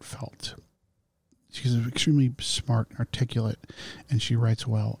 heartfelt. She's extremely smart, articulate, and she writes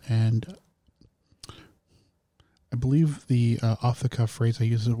well. And I believe the off-the-cuff phrase I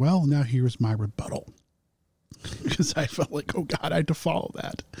use is, well, now here's my rebuttal. Because I felt like, oh, God, I had to follow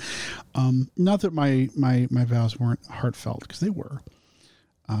that. Not that my vows weren't heartfelt, because they were.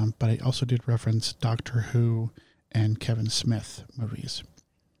 But I also did reference Doctor Who and Kevin Smith movies.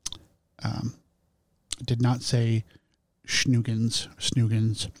 I did not say Snoogans,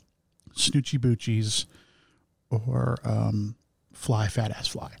 Snoochie Boochies, or Fly, Fat Ass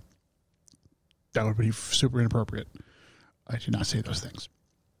Fly. That would be super inappropriate. I did not say those things.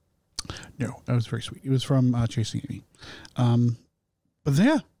 No, that was very sweet. It was from Chasing Amy. But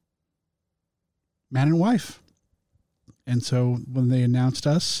yeah, man and wife. And so when they announced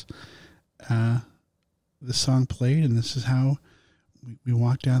us, the song played, and this is how we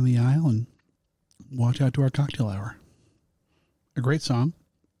walked down the aisle and walked out to our cocktail hour. A great song.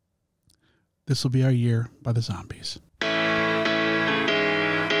 This Will Be Our Year by the Zombies.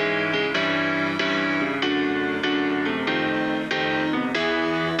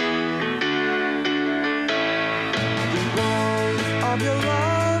 Of your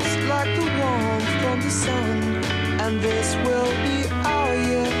love's like the warmth from the sun, and this will be our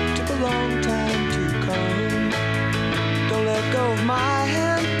year. Took a long time to come. Don't let go of my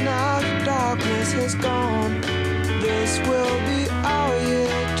hand now the darkness has gone. This will be our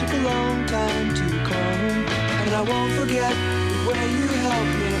year. Took a long time to come, and I won't forget the way you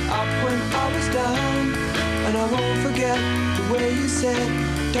helped me up when I was down, and I won't forget the way you said,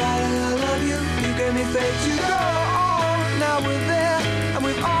 darling, I love you. You gave me faith to go on. Now we're there, and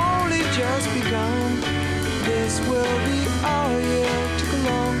we've only just begun. This will be our year. Took a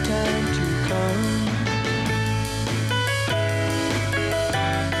long time to come.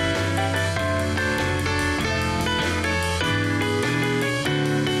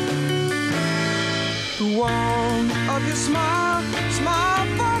 The warmth of your smile, smile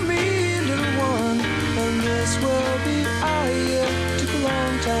for me, little one. And this will be our year. Took a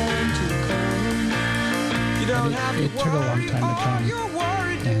long time to come. You don't have to It took a long time to come.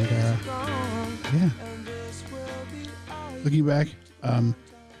 And yeah. Looking back,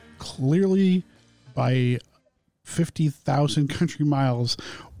 clearly by 50,000 country miles,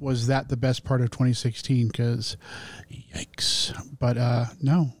 was that the best part of 2016? Because yikes. But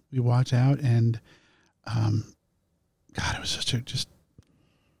no, we walked out, and God, it was just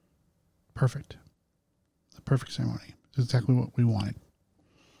perfect. The perfect ceremony. It's exactly what we wanted.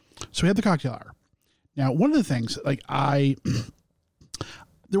 So we had the cocktail hour. Now, one of the things,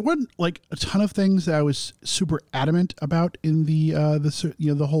 there wasn't like a ton of things that I was super adamant about in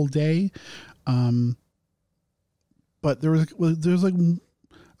the whole day, but there was like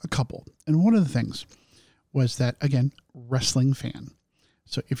a couple, and one of the things was that, again, wrestling fan.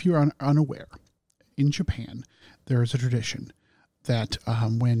 So if you're unaware, in Japan there is a tradition that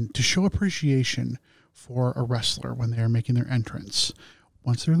when to show appreciation for a wrestler when they are making their entrance,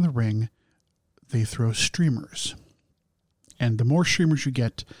 once they're in the ring, they throw streamers. And the more streamers you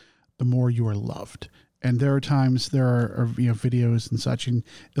get, the more you are loved. And there are times there are videos and such, and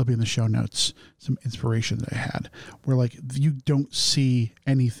it'll be in the show notes, some inspiration that I had, where like you don't see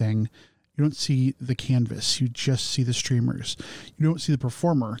anything. You don't see the canvas. You just see the streamers. You don't see the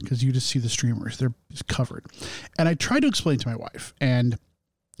performer because you just see the streamers. They're just covered. And I tried to explain to my wife, and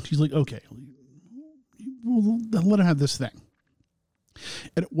she's like, okay, we'll let him have this thing.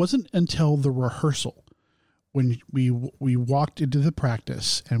 And it wasn't until the rehearsal, when we walked into the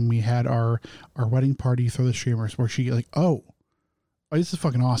practice and we had our wedding party through the streamers, where she like, oh, this is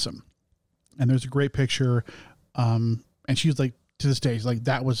fucking awesome. And there's a great picture. And she was like, to this day, she's like,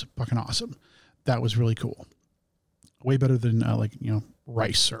 that was fucking awesome. That was really cool. Way better than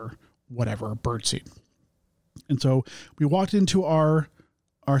rice or whatever, birdseed. And so we walked into our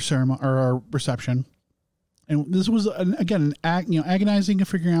ceremony, or our reception. And this was, agonizing and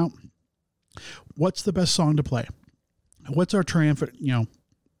figuring out what's the best song to play. What's our triumphant,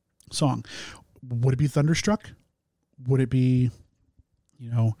 song? Would it be Thunderstruck? Would it be,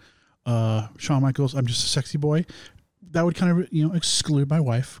 Shawn Michaels, I'm Just a Sexy Boy? That would kind of, exclude my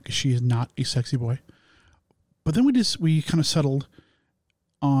wife because she is not a sexy boy. But then we kind of settled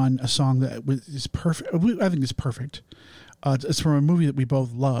on a song that is perfect. I think it's perfect. It's from a movie that we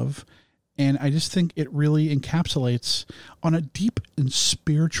both love. And I just think it really encapsulates on a deep and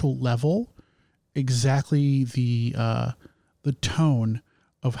spiritual level exactly the tone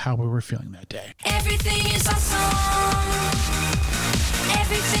of how we were feeling that day. Everything is awesome.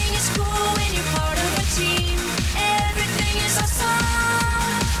 Everything is cool when you're part of a team. Everything is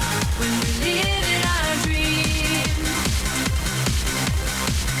awesome when we live in our dream.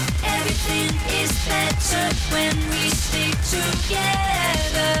 Everything is better when we stick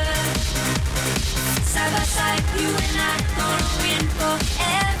together. Side by side, you and I gonna win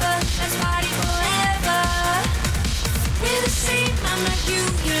forever. Let's party forever. We're the same, I'm like you,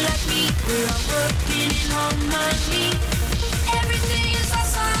 you're like me. We're all working in harmony. Everything is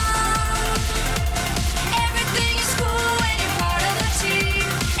awesome. Everything is cool when you're part of the team.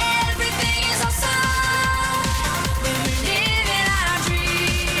 Everything is awesome when we live in our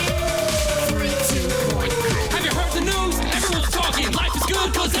dream. 3, 2, 1, go. Have you heard the news? Everyone's talking. Life is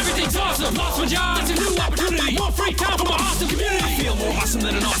good cause everything's awesome. Lost my job, it's a new opportunity. More free time for my awesome community. I feel more awesome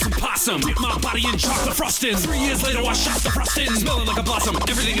than an awesome possum. Dip my body in chocolate frosting. 3 years later I shot the frosting. Smelling like a blossom,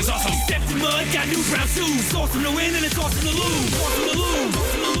 everything is awesome. Stepped in mud, got new brown shoes. It's awesome to win and it's awesome to lose. Awesome to lose,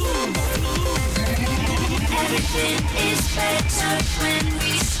 awesome to lose, awesome to lose. Everything is better when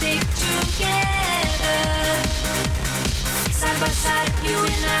we stick together. Side by side, you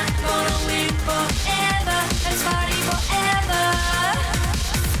and I gonna win forever. Let's party forever.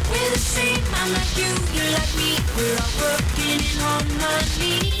 We're the same, I'm like you, you're like me. We're all working in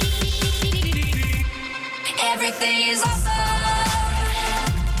harmony. Everything is awesome.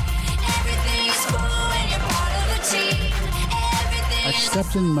 Everything is cool when you're part of the team. Everything I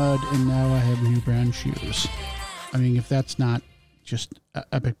stepped in mud and now I have new brown shoes. I mean, if that's not just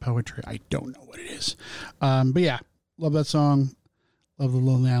epic poetry, I don't know what it is. But yeah, love that song. Love the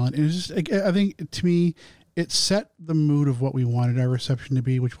Lonely Island. It was just, I think, to me, it set the mood of what we wanted our reception to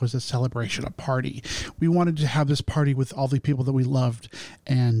be, which was a celebration, a party. We wanted to have this party with all the people that we loved,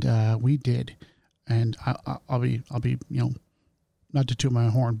 and we did. And I'll be, you know, not to toot my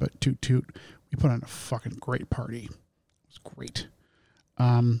own horn, but toot. We put on a fucking great party. It was great.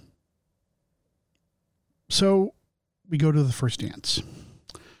 So we go to the first dance.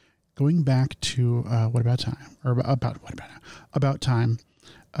 Going back to What About Time, or about Time.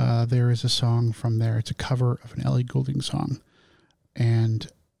 There is a song from there. It's a cover of an Ellie Goulding song,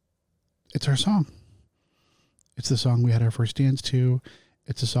 and it's our song. It's the song we had our first dance to.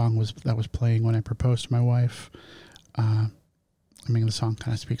 It's a song that was playing when I proposed to my wife. I mean, the song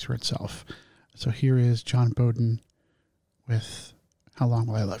kind of speaks for itself. So here is John Bowden with How Long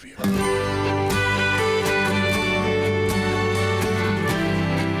Will I Love You?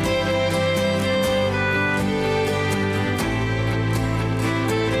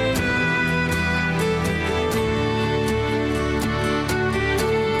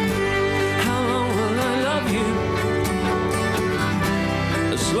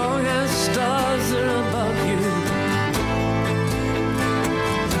 As long as stars are above you,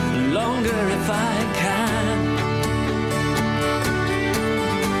 longer if I can.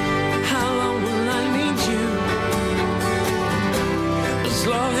 How long will I need you? As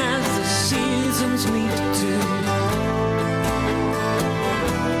long as the seasons meet to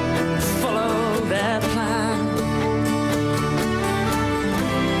follow their plan.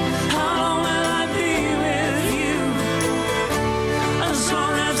 How long will I be with you? As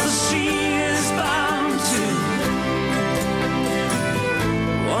long as the sea is bound to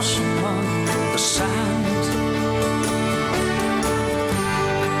wash upon the sand.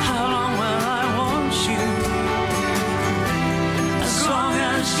 How long will I want you? As long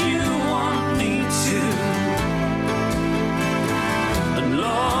as you want me to. A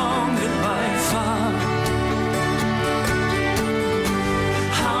long goodbye far.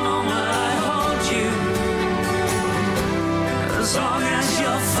 How long will I hold you? As long as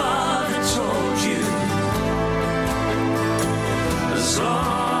your father told you. As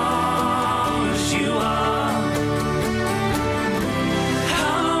long as you are.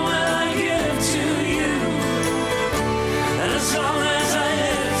 How long will I give to you? As long as I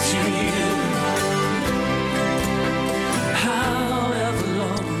live to you. However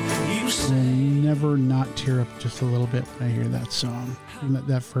long you Will say. never not tear up just a little bit when I hear that song. And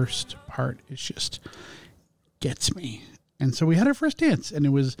that first part is just gets me. And so we had our first dance, and it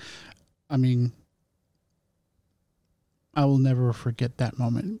was, I mean, I will never forget that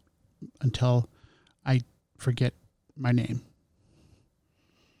moment until I forget my name.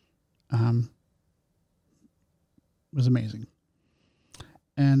 It was amazing.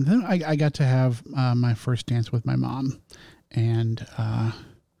 And then I got to have my first dance with my mom, and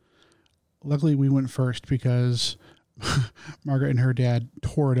luckily we went first because Margaret and her dad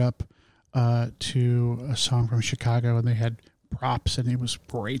tore it up to a song from Chicago, and they had props, and it was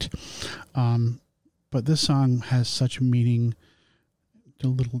great. But this song has such meaning. A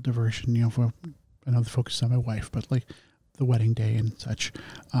little diversion, for another focus on my wife, but like the wedding day and such.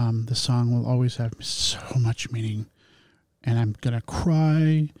 The song will always have so much meaning, and I'm gonna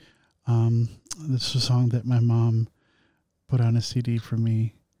cry. This is a song that my mom put on a CD for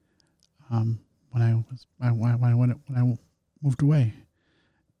me when I moved away,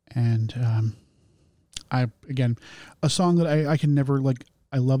 and a song that I can never like.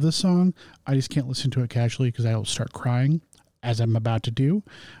 I love this song. I just can't listen to it casually because I will start crying, as I'm about to do,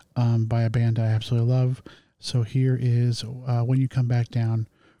 by a band I absolutely love. So here is When You Come Back Down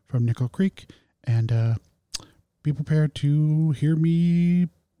from Nickel Creek, and be prepared to hear me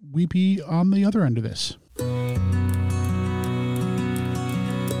weepy on the other end of this.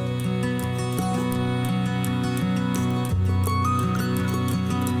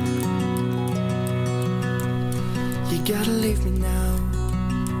 You gotta leave me now.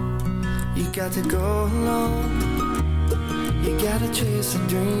 You got to go alone. You gotta chase a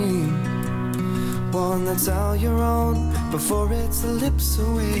dream, one that's all your own, before it slips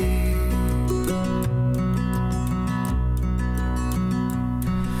away.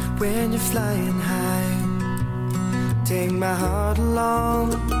 When you're flying high, take my heart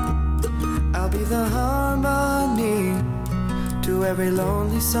along. I'll be the harmony to every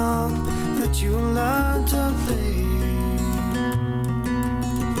lonely song that you learn to play.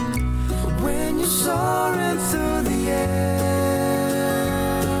 When you're soaring through the air,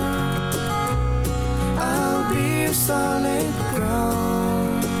 I'll be your solid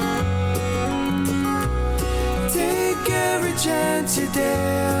ground. Take every chance you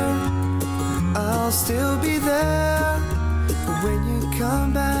dare, I'll still be there when you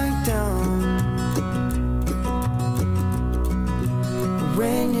come back down.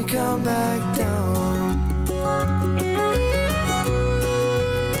 When you come back down.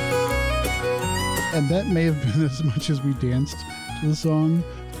 And that may have been as much as we danced to the song.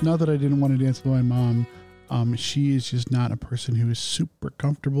 Not that I didn't want to dance with my mom. She is just not a person who is super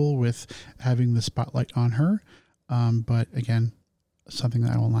comfortable with having the spotlight on her. But again, something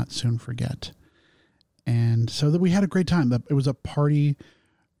that I will not soon forget. And so that we had a great time. It was a party.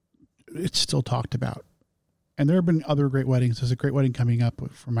 It's still talked about. And there have been other great weddings. There's a great wedding coming up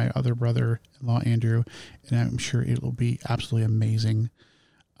for my other brother-in-law, Andrew. And I'm sure it will be absolutely amazing.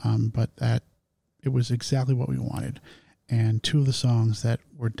 But it was exactly what we wanted. And two of the songs that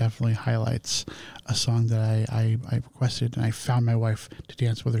were definitely highlights, a song that I requested and I found my wife to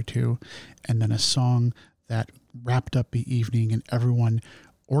dance with her to, and then a song that wrapped up the evening and everyone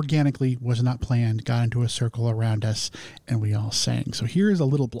organically, was not planned, got into a circle around us and we all sang. So here is a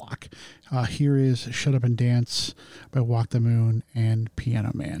little block. Here is Shut Up and Dance by Walk the Moon and Piano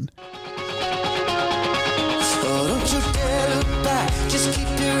Man. Oh, don't you dare look back, just keep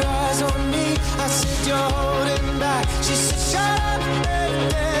your eyes on me. I said you're holding back. She said shut up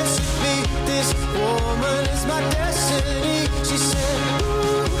and dance with me. This woman is my destiny. She said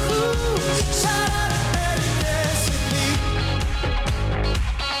ooh, ooh, shut up and dance with me.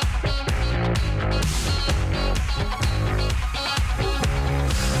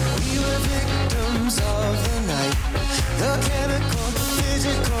 We were victims of the night, the chemical,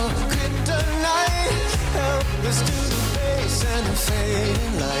 physical kryptonite. Help us to the base and the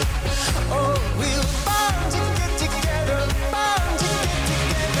fading light. Oh, we were bound to get together, bound to get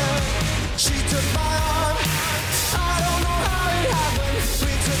together. She took my arm, I don't know how it happened.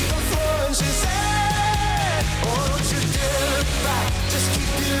 We took the floor and she said, oh, don't you dare look back, just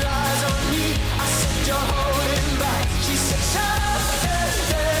keep your eyes on me. I said you're holding back. She said shut up and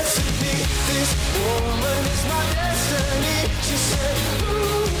dance with me. This woman is my destiny. She said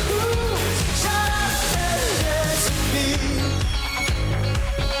ooh, ooh, shut up and dance with me.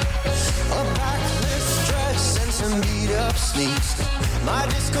 A backless dress and some beat up sneaks. My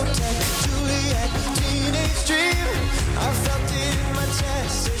discotheque, Juliet, teenage dream. I felt it in my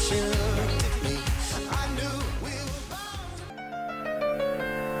chest as she looked at me. I knew we were bound.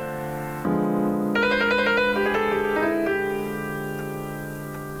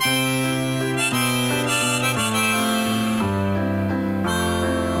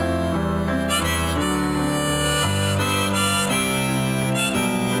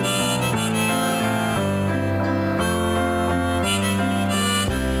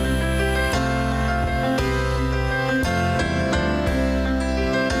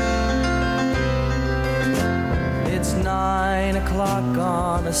 It's 9 o'clock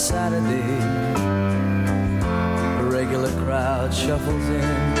on a Saturday. A regular crowd shuffles in.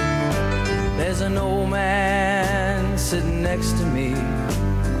 There's an old man sitting next to me,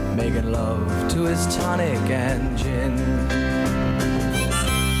 making love to his tonic and gin.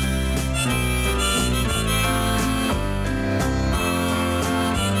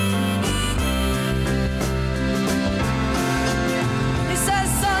 He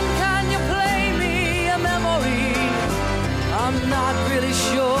says, son, can you play me a memory? I'm not really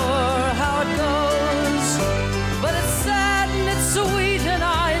sure how it goes, but it's sad and it's sweet, and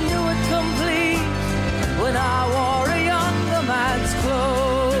I knew it complete when I wore a younger man's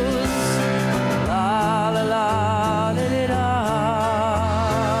clothes. La la la li li da,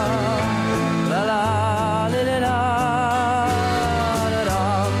 la la li li da da da.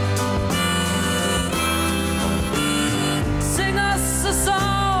 Sing us a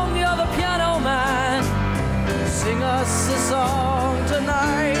song, you're the piano man. Sing us a song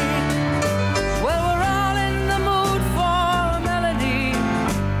tonight. Well, we're all in the mood for a melody,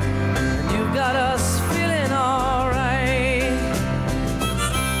 and you've got us feeling all right.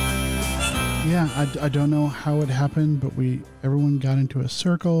 Yeah, I don't know how it happened, but everyone got into a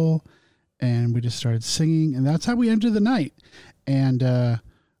circle and we just started singing, and that's how we ended the night. And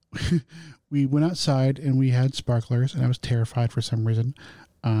we went outside and we had sparklers, and I was terrified for some reason.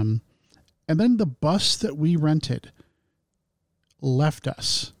 And then the bus that we rented left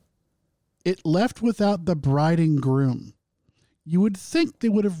us. It left without the bride and groom. You would think they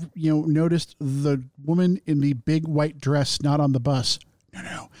would have, noticed the woman in the big white dress not on the bus.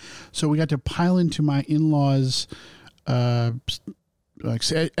 No. So we got to pile into my in-laws' SUV,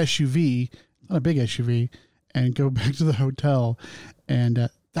 not a big SUV, and go back to the hotel. And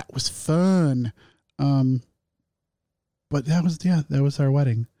that was fun. But that was our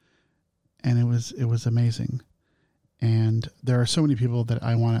wedding. And it was amazing. And there are so many people that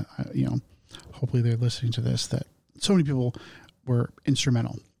I want to, hopefully they're listening to this, that so many people were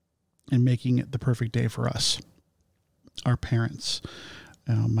instrumental in making it the perfect day for us. Our parents,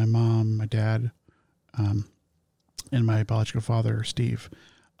 my mom, my dad, and my biological father, Steve,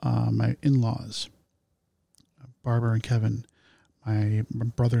 my in-laws, Barbara and Kevin, my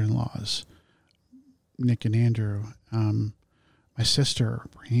brother-in-laws, Nick and Andrew, my sister,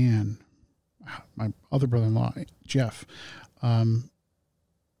 Brianne, my other brother-in-law, Jeff,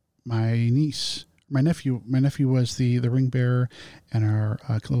 my niece, my nephew was the ring bearer, and our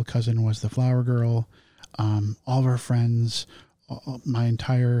little cousin was the flower girl. All of our friends, my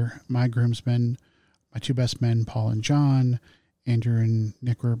groomsmen, my two best men, Paul and John, Andrew and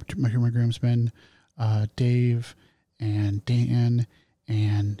Nick were my groomsmen, Dave and Dan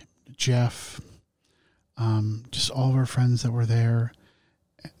and Jeff, just all of our friends that were there.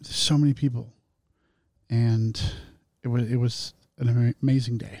 So many people, and it was an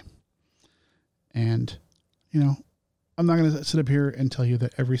amazing day. And I'm not going to sit up here and tell you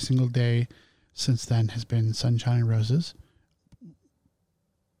that every single day since then has been sunshine and roses,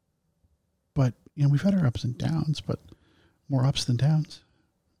 but we've had our ups and downs, but more ups than downs.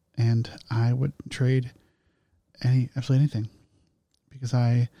 And I would trade absolutely anything, because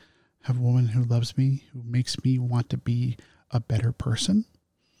I have a woman who loves me, who makes me want to be a better person,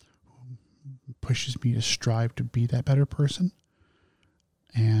 pushes me to strive to be that better person.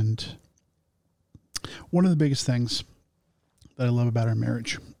 And one of the biggest things that I love about our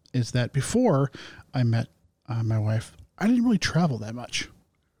marriage is that before I met my wife, I didn't really travel that much.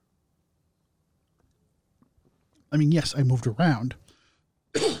 I mean, yes, I moved around.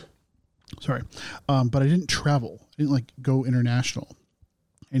 Sorry. But I didn't travel. I didn't go international,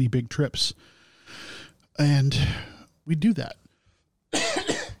 any big trips. And we do that.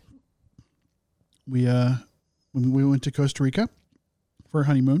 When we went to Costa Rica for a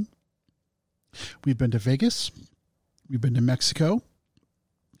honeymoon, we've been to Vegas, we've been to Mexico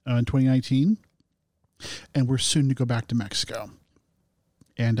in 2019, and we're soon to go back to Mexico.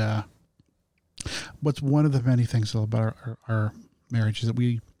 And what's one of the many things about our marriage is that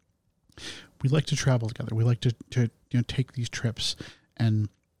we like to travel together. We like to take these trips and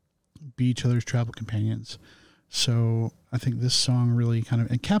be each other's travel companions. So I think this song really kind of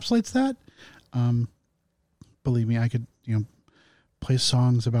encapsulates that. Believe me, I could, play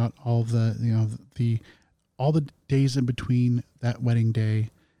songs about all all the days in between that wedding day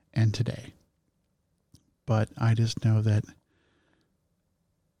and today. But I just know that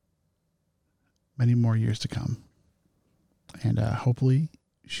many more years to come. And hopefully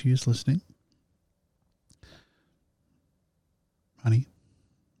she is listening. Honey,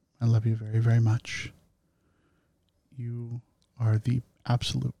 I love you very, very much. You are the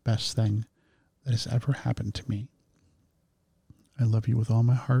absolute best thing that has ever happened to me. I love you with all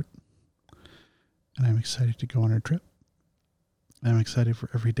my heart, and I'm excited to go on our trip. And I'm excited for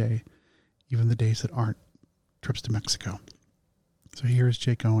every day even the days that aren't trips to Mexico. So here's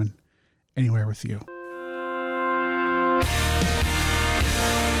Jake Owen, Anywhere With You.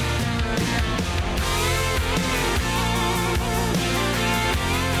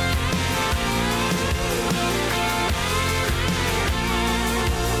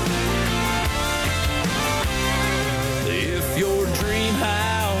 If your dream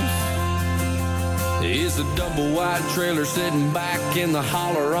house is a double wide trailer sitting back in the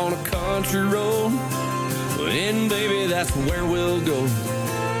holler on a country road, then baby, that's where we'll go.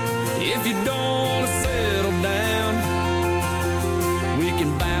 If you don't want to settle down, we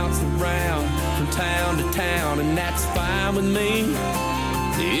can bounce around from town to town, and that's fine with me.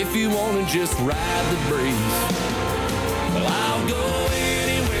 If you want to just ride the breeze, well, I'll go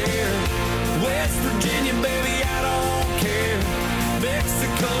anywhere. West Virginia, baby, I don't care.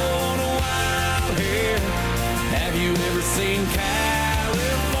 Mexico on a wild hair. Have you ever seen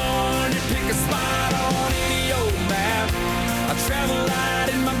California? Pick a spot on any old map. I travel light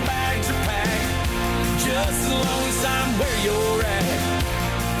and my bags are packed. Just as long as I'm where you're at,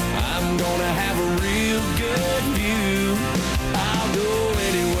 I'm gonna have a real good view. I'll go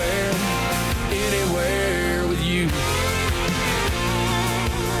anywhere, anywhere with you.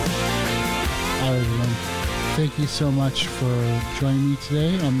 All right, everyone. Thank you so much for joining me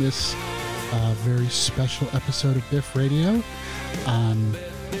today on this very special episode of Biff Radio.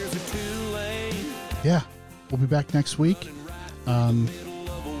 Yeah, we'll be back next week.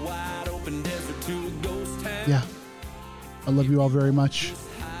 Yeah, I love you all very much.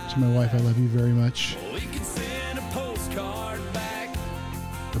 To my wife, I love you very much.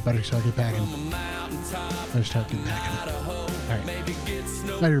 But better start getting packing. Better start getting packing. All right.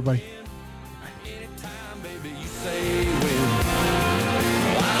 Night, everybody.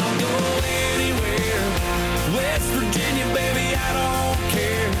 I'll go anywhere. West Virginia, baby, I don't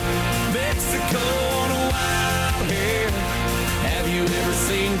care. Mexico on a wild hair. Have you ever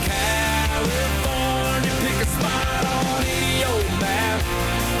seen California? Pick a spot on any old map.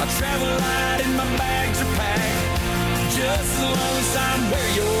 I travel light and my bags are packed. Just as long as I'm where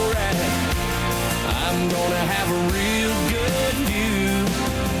you're at, I'm gonna have a real good view.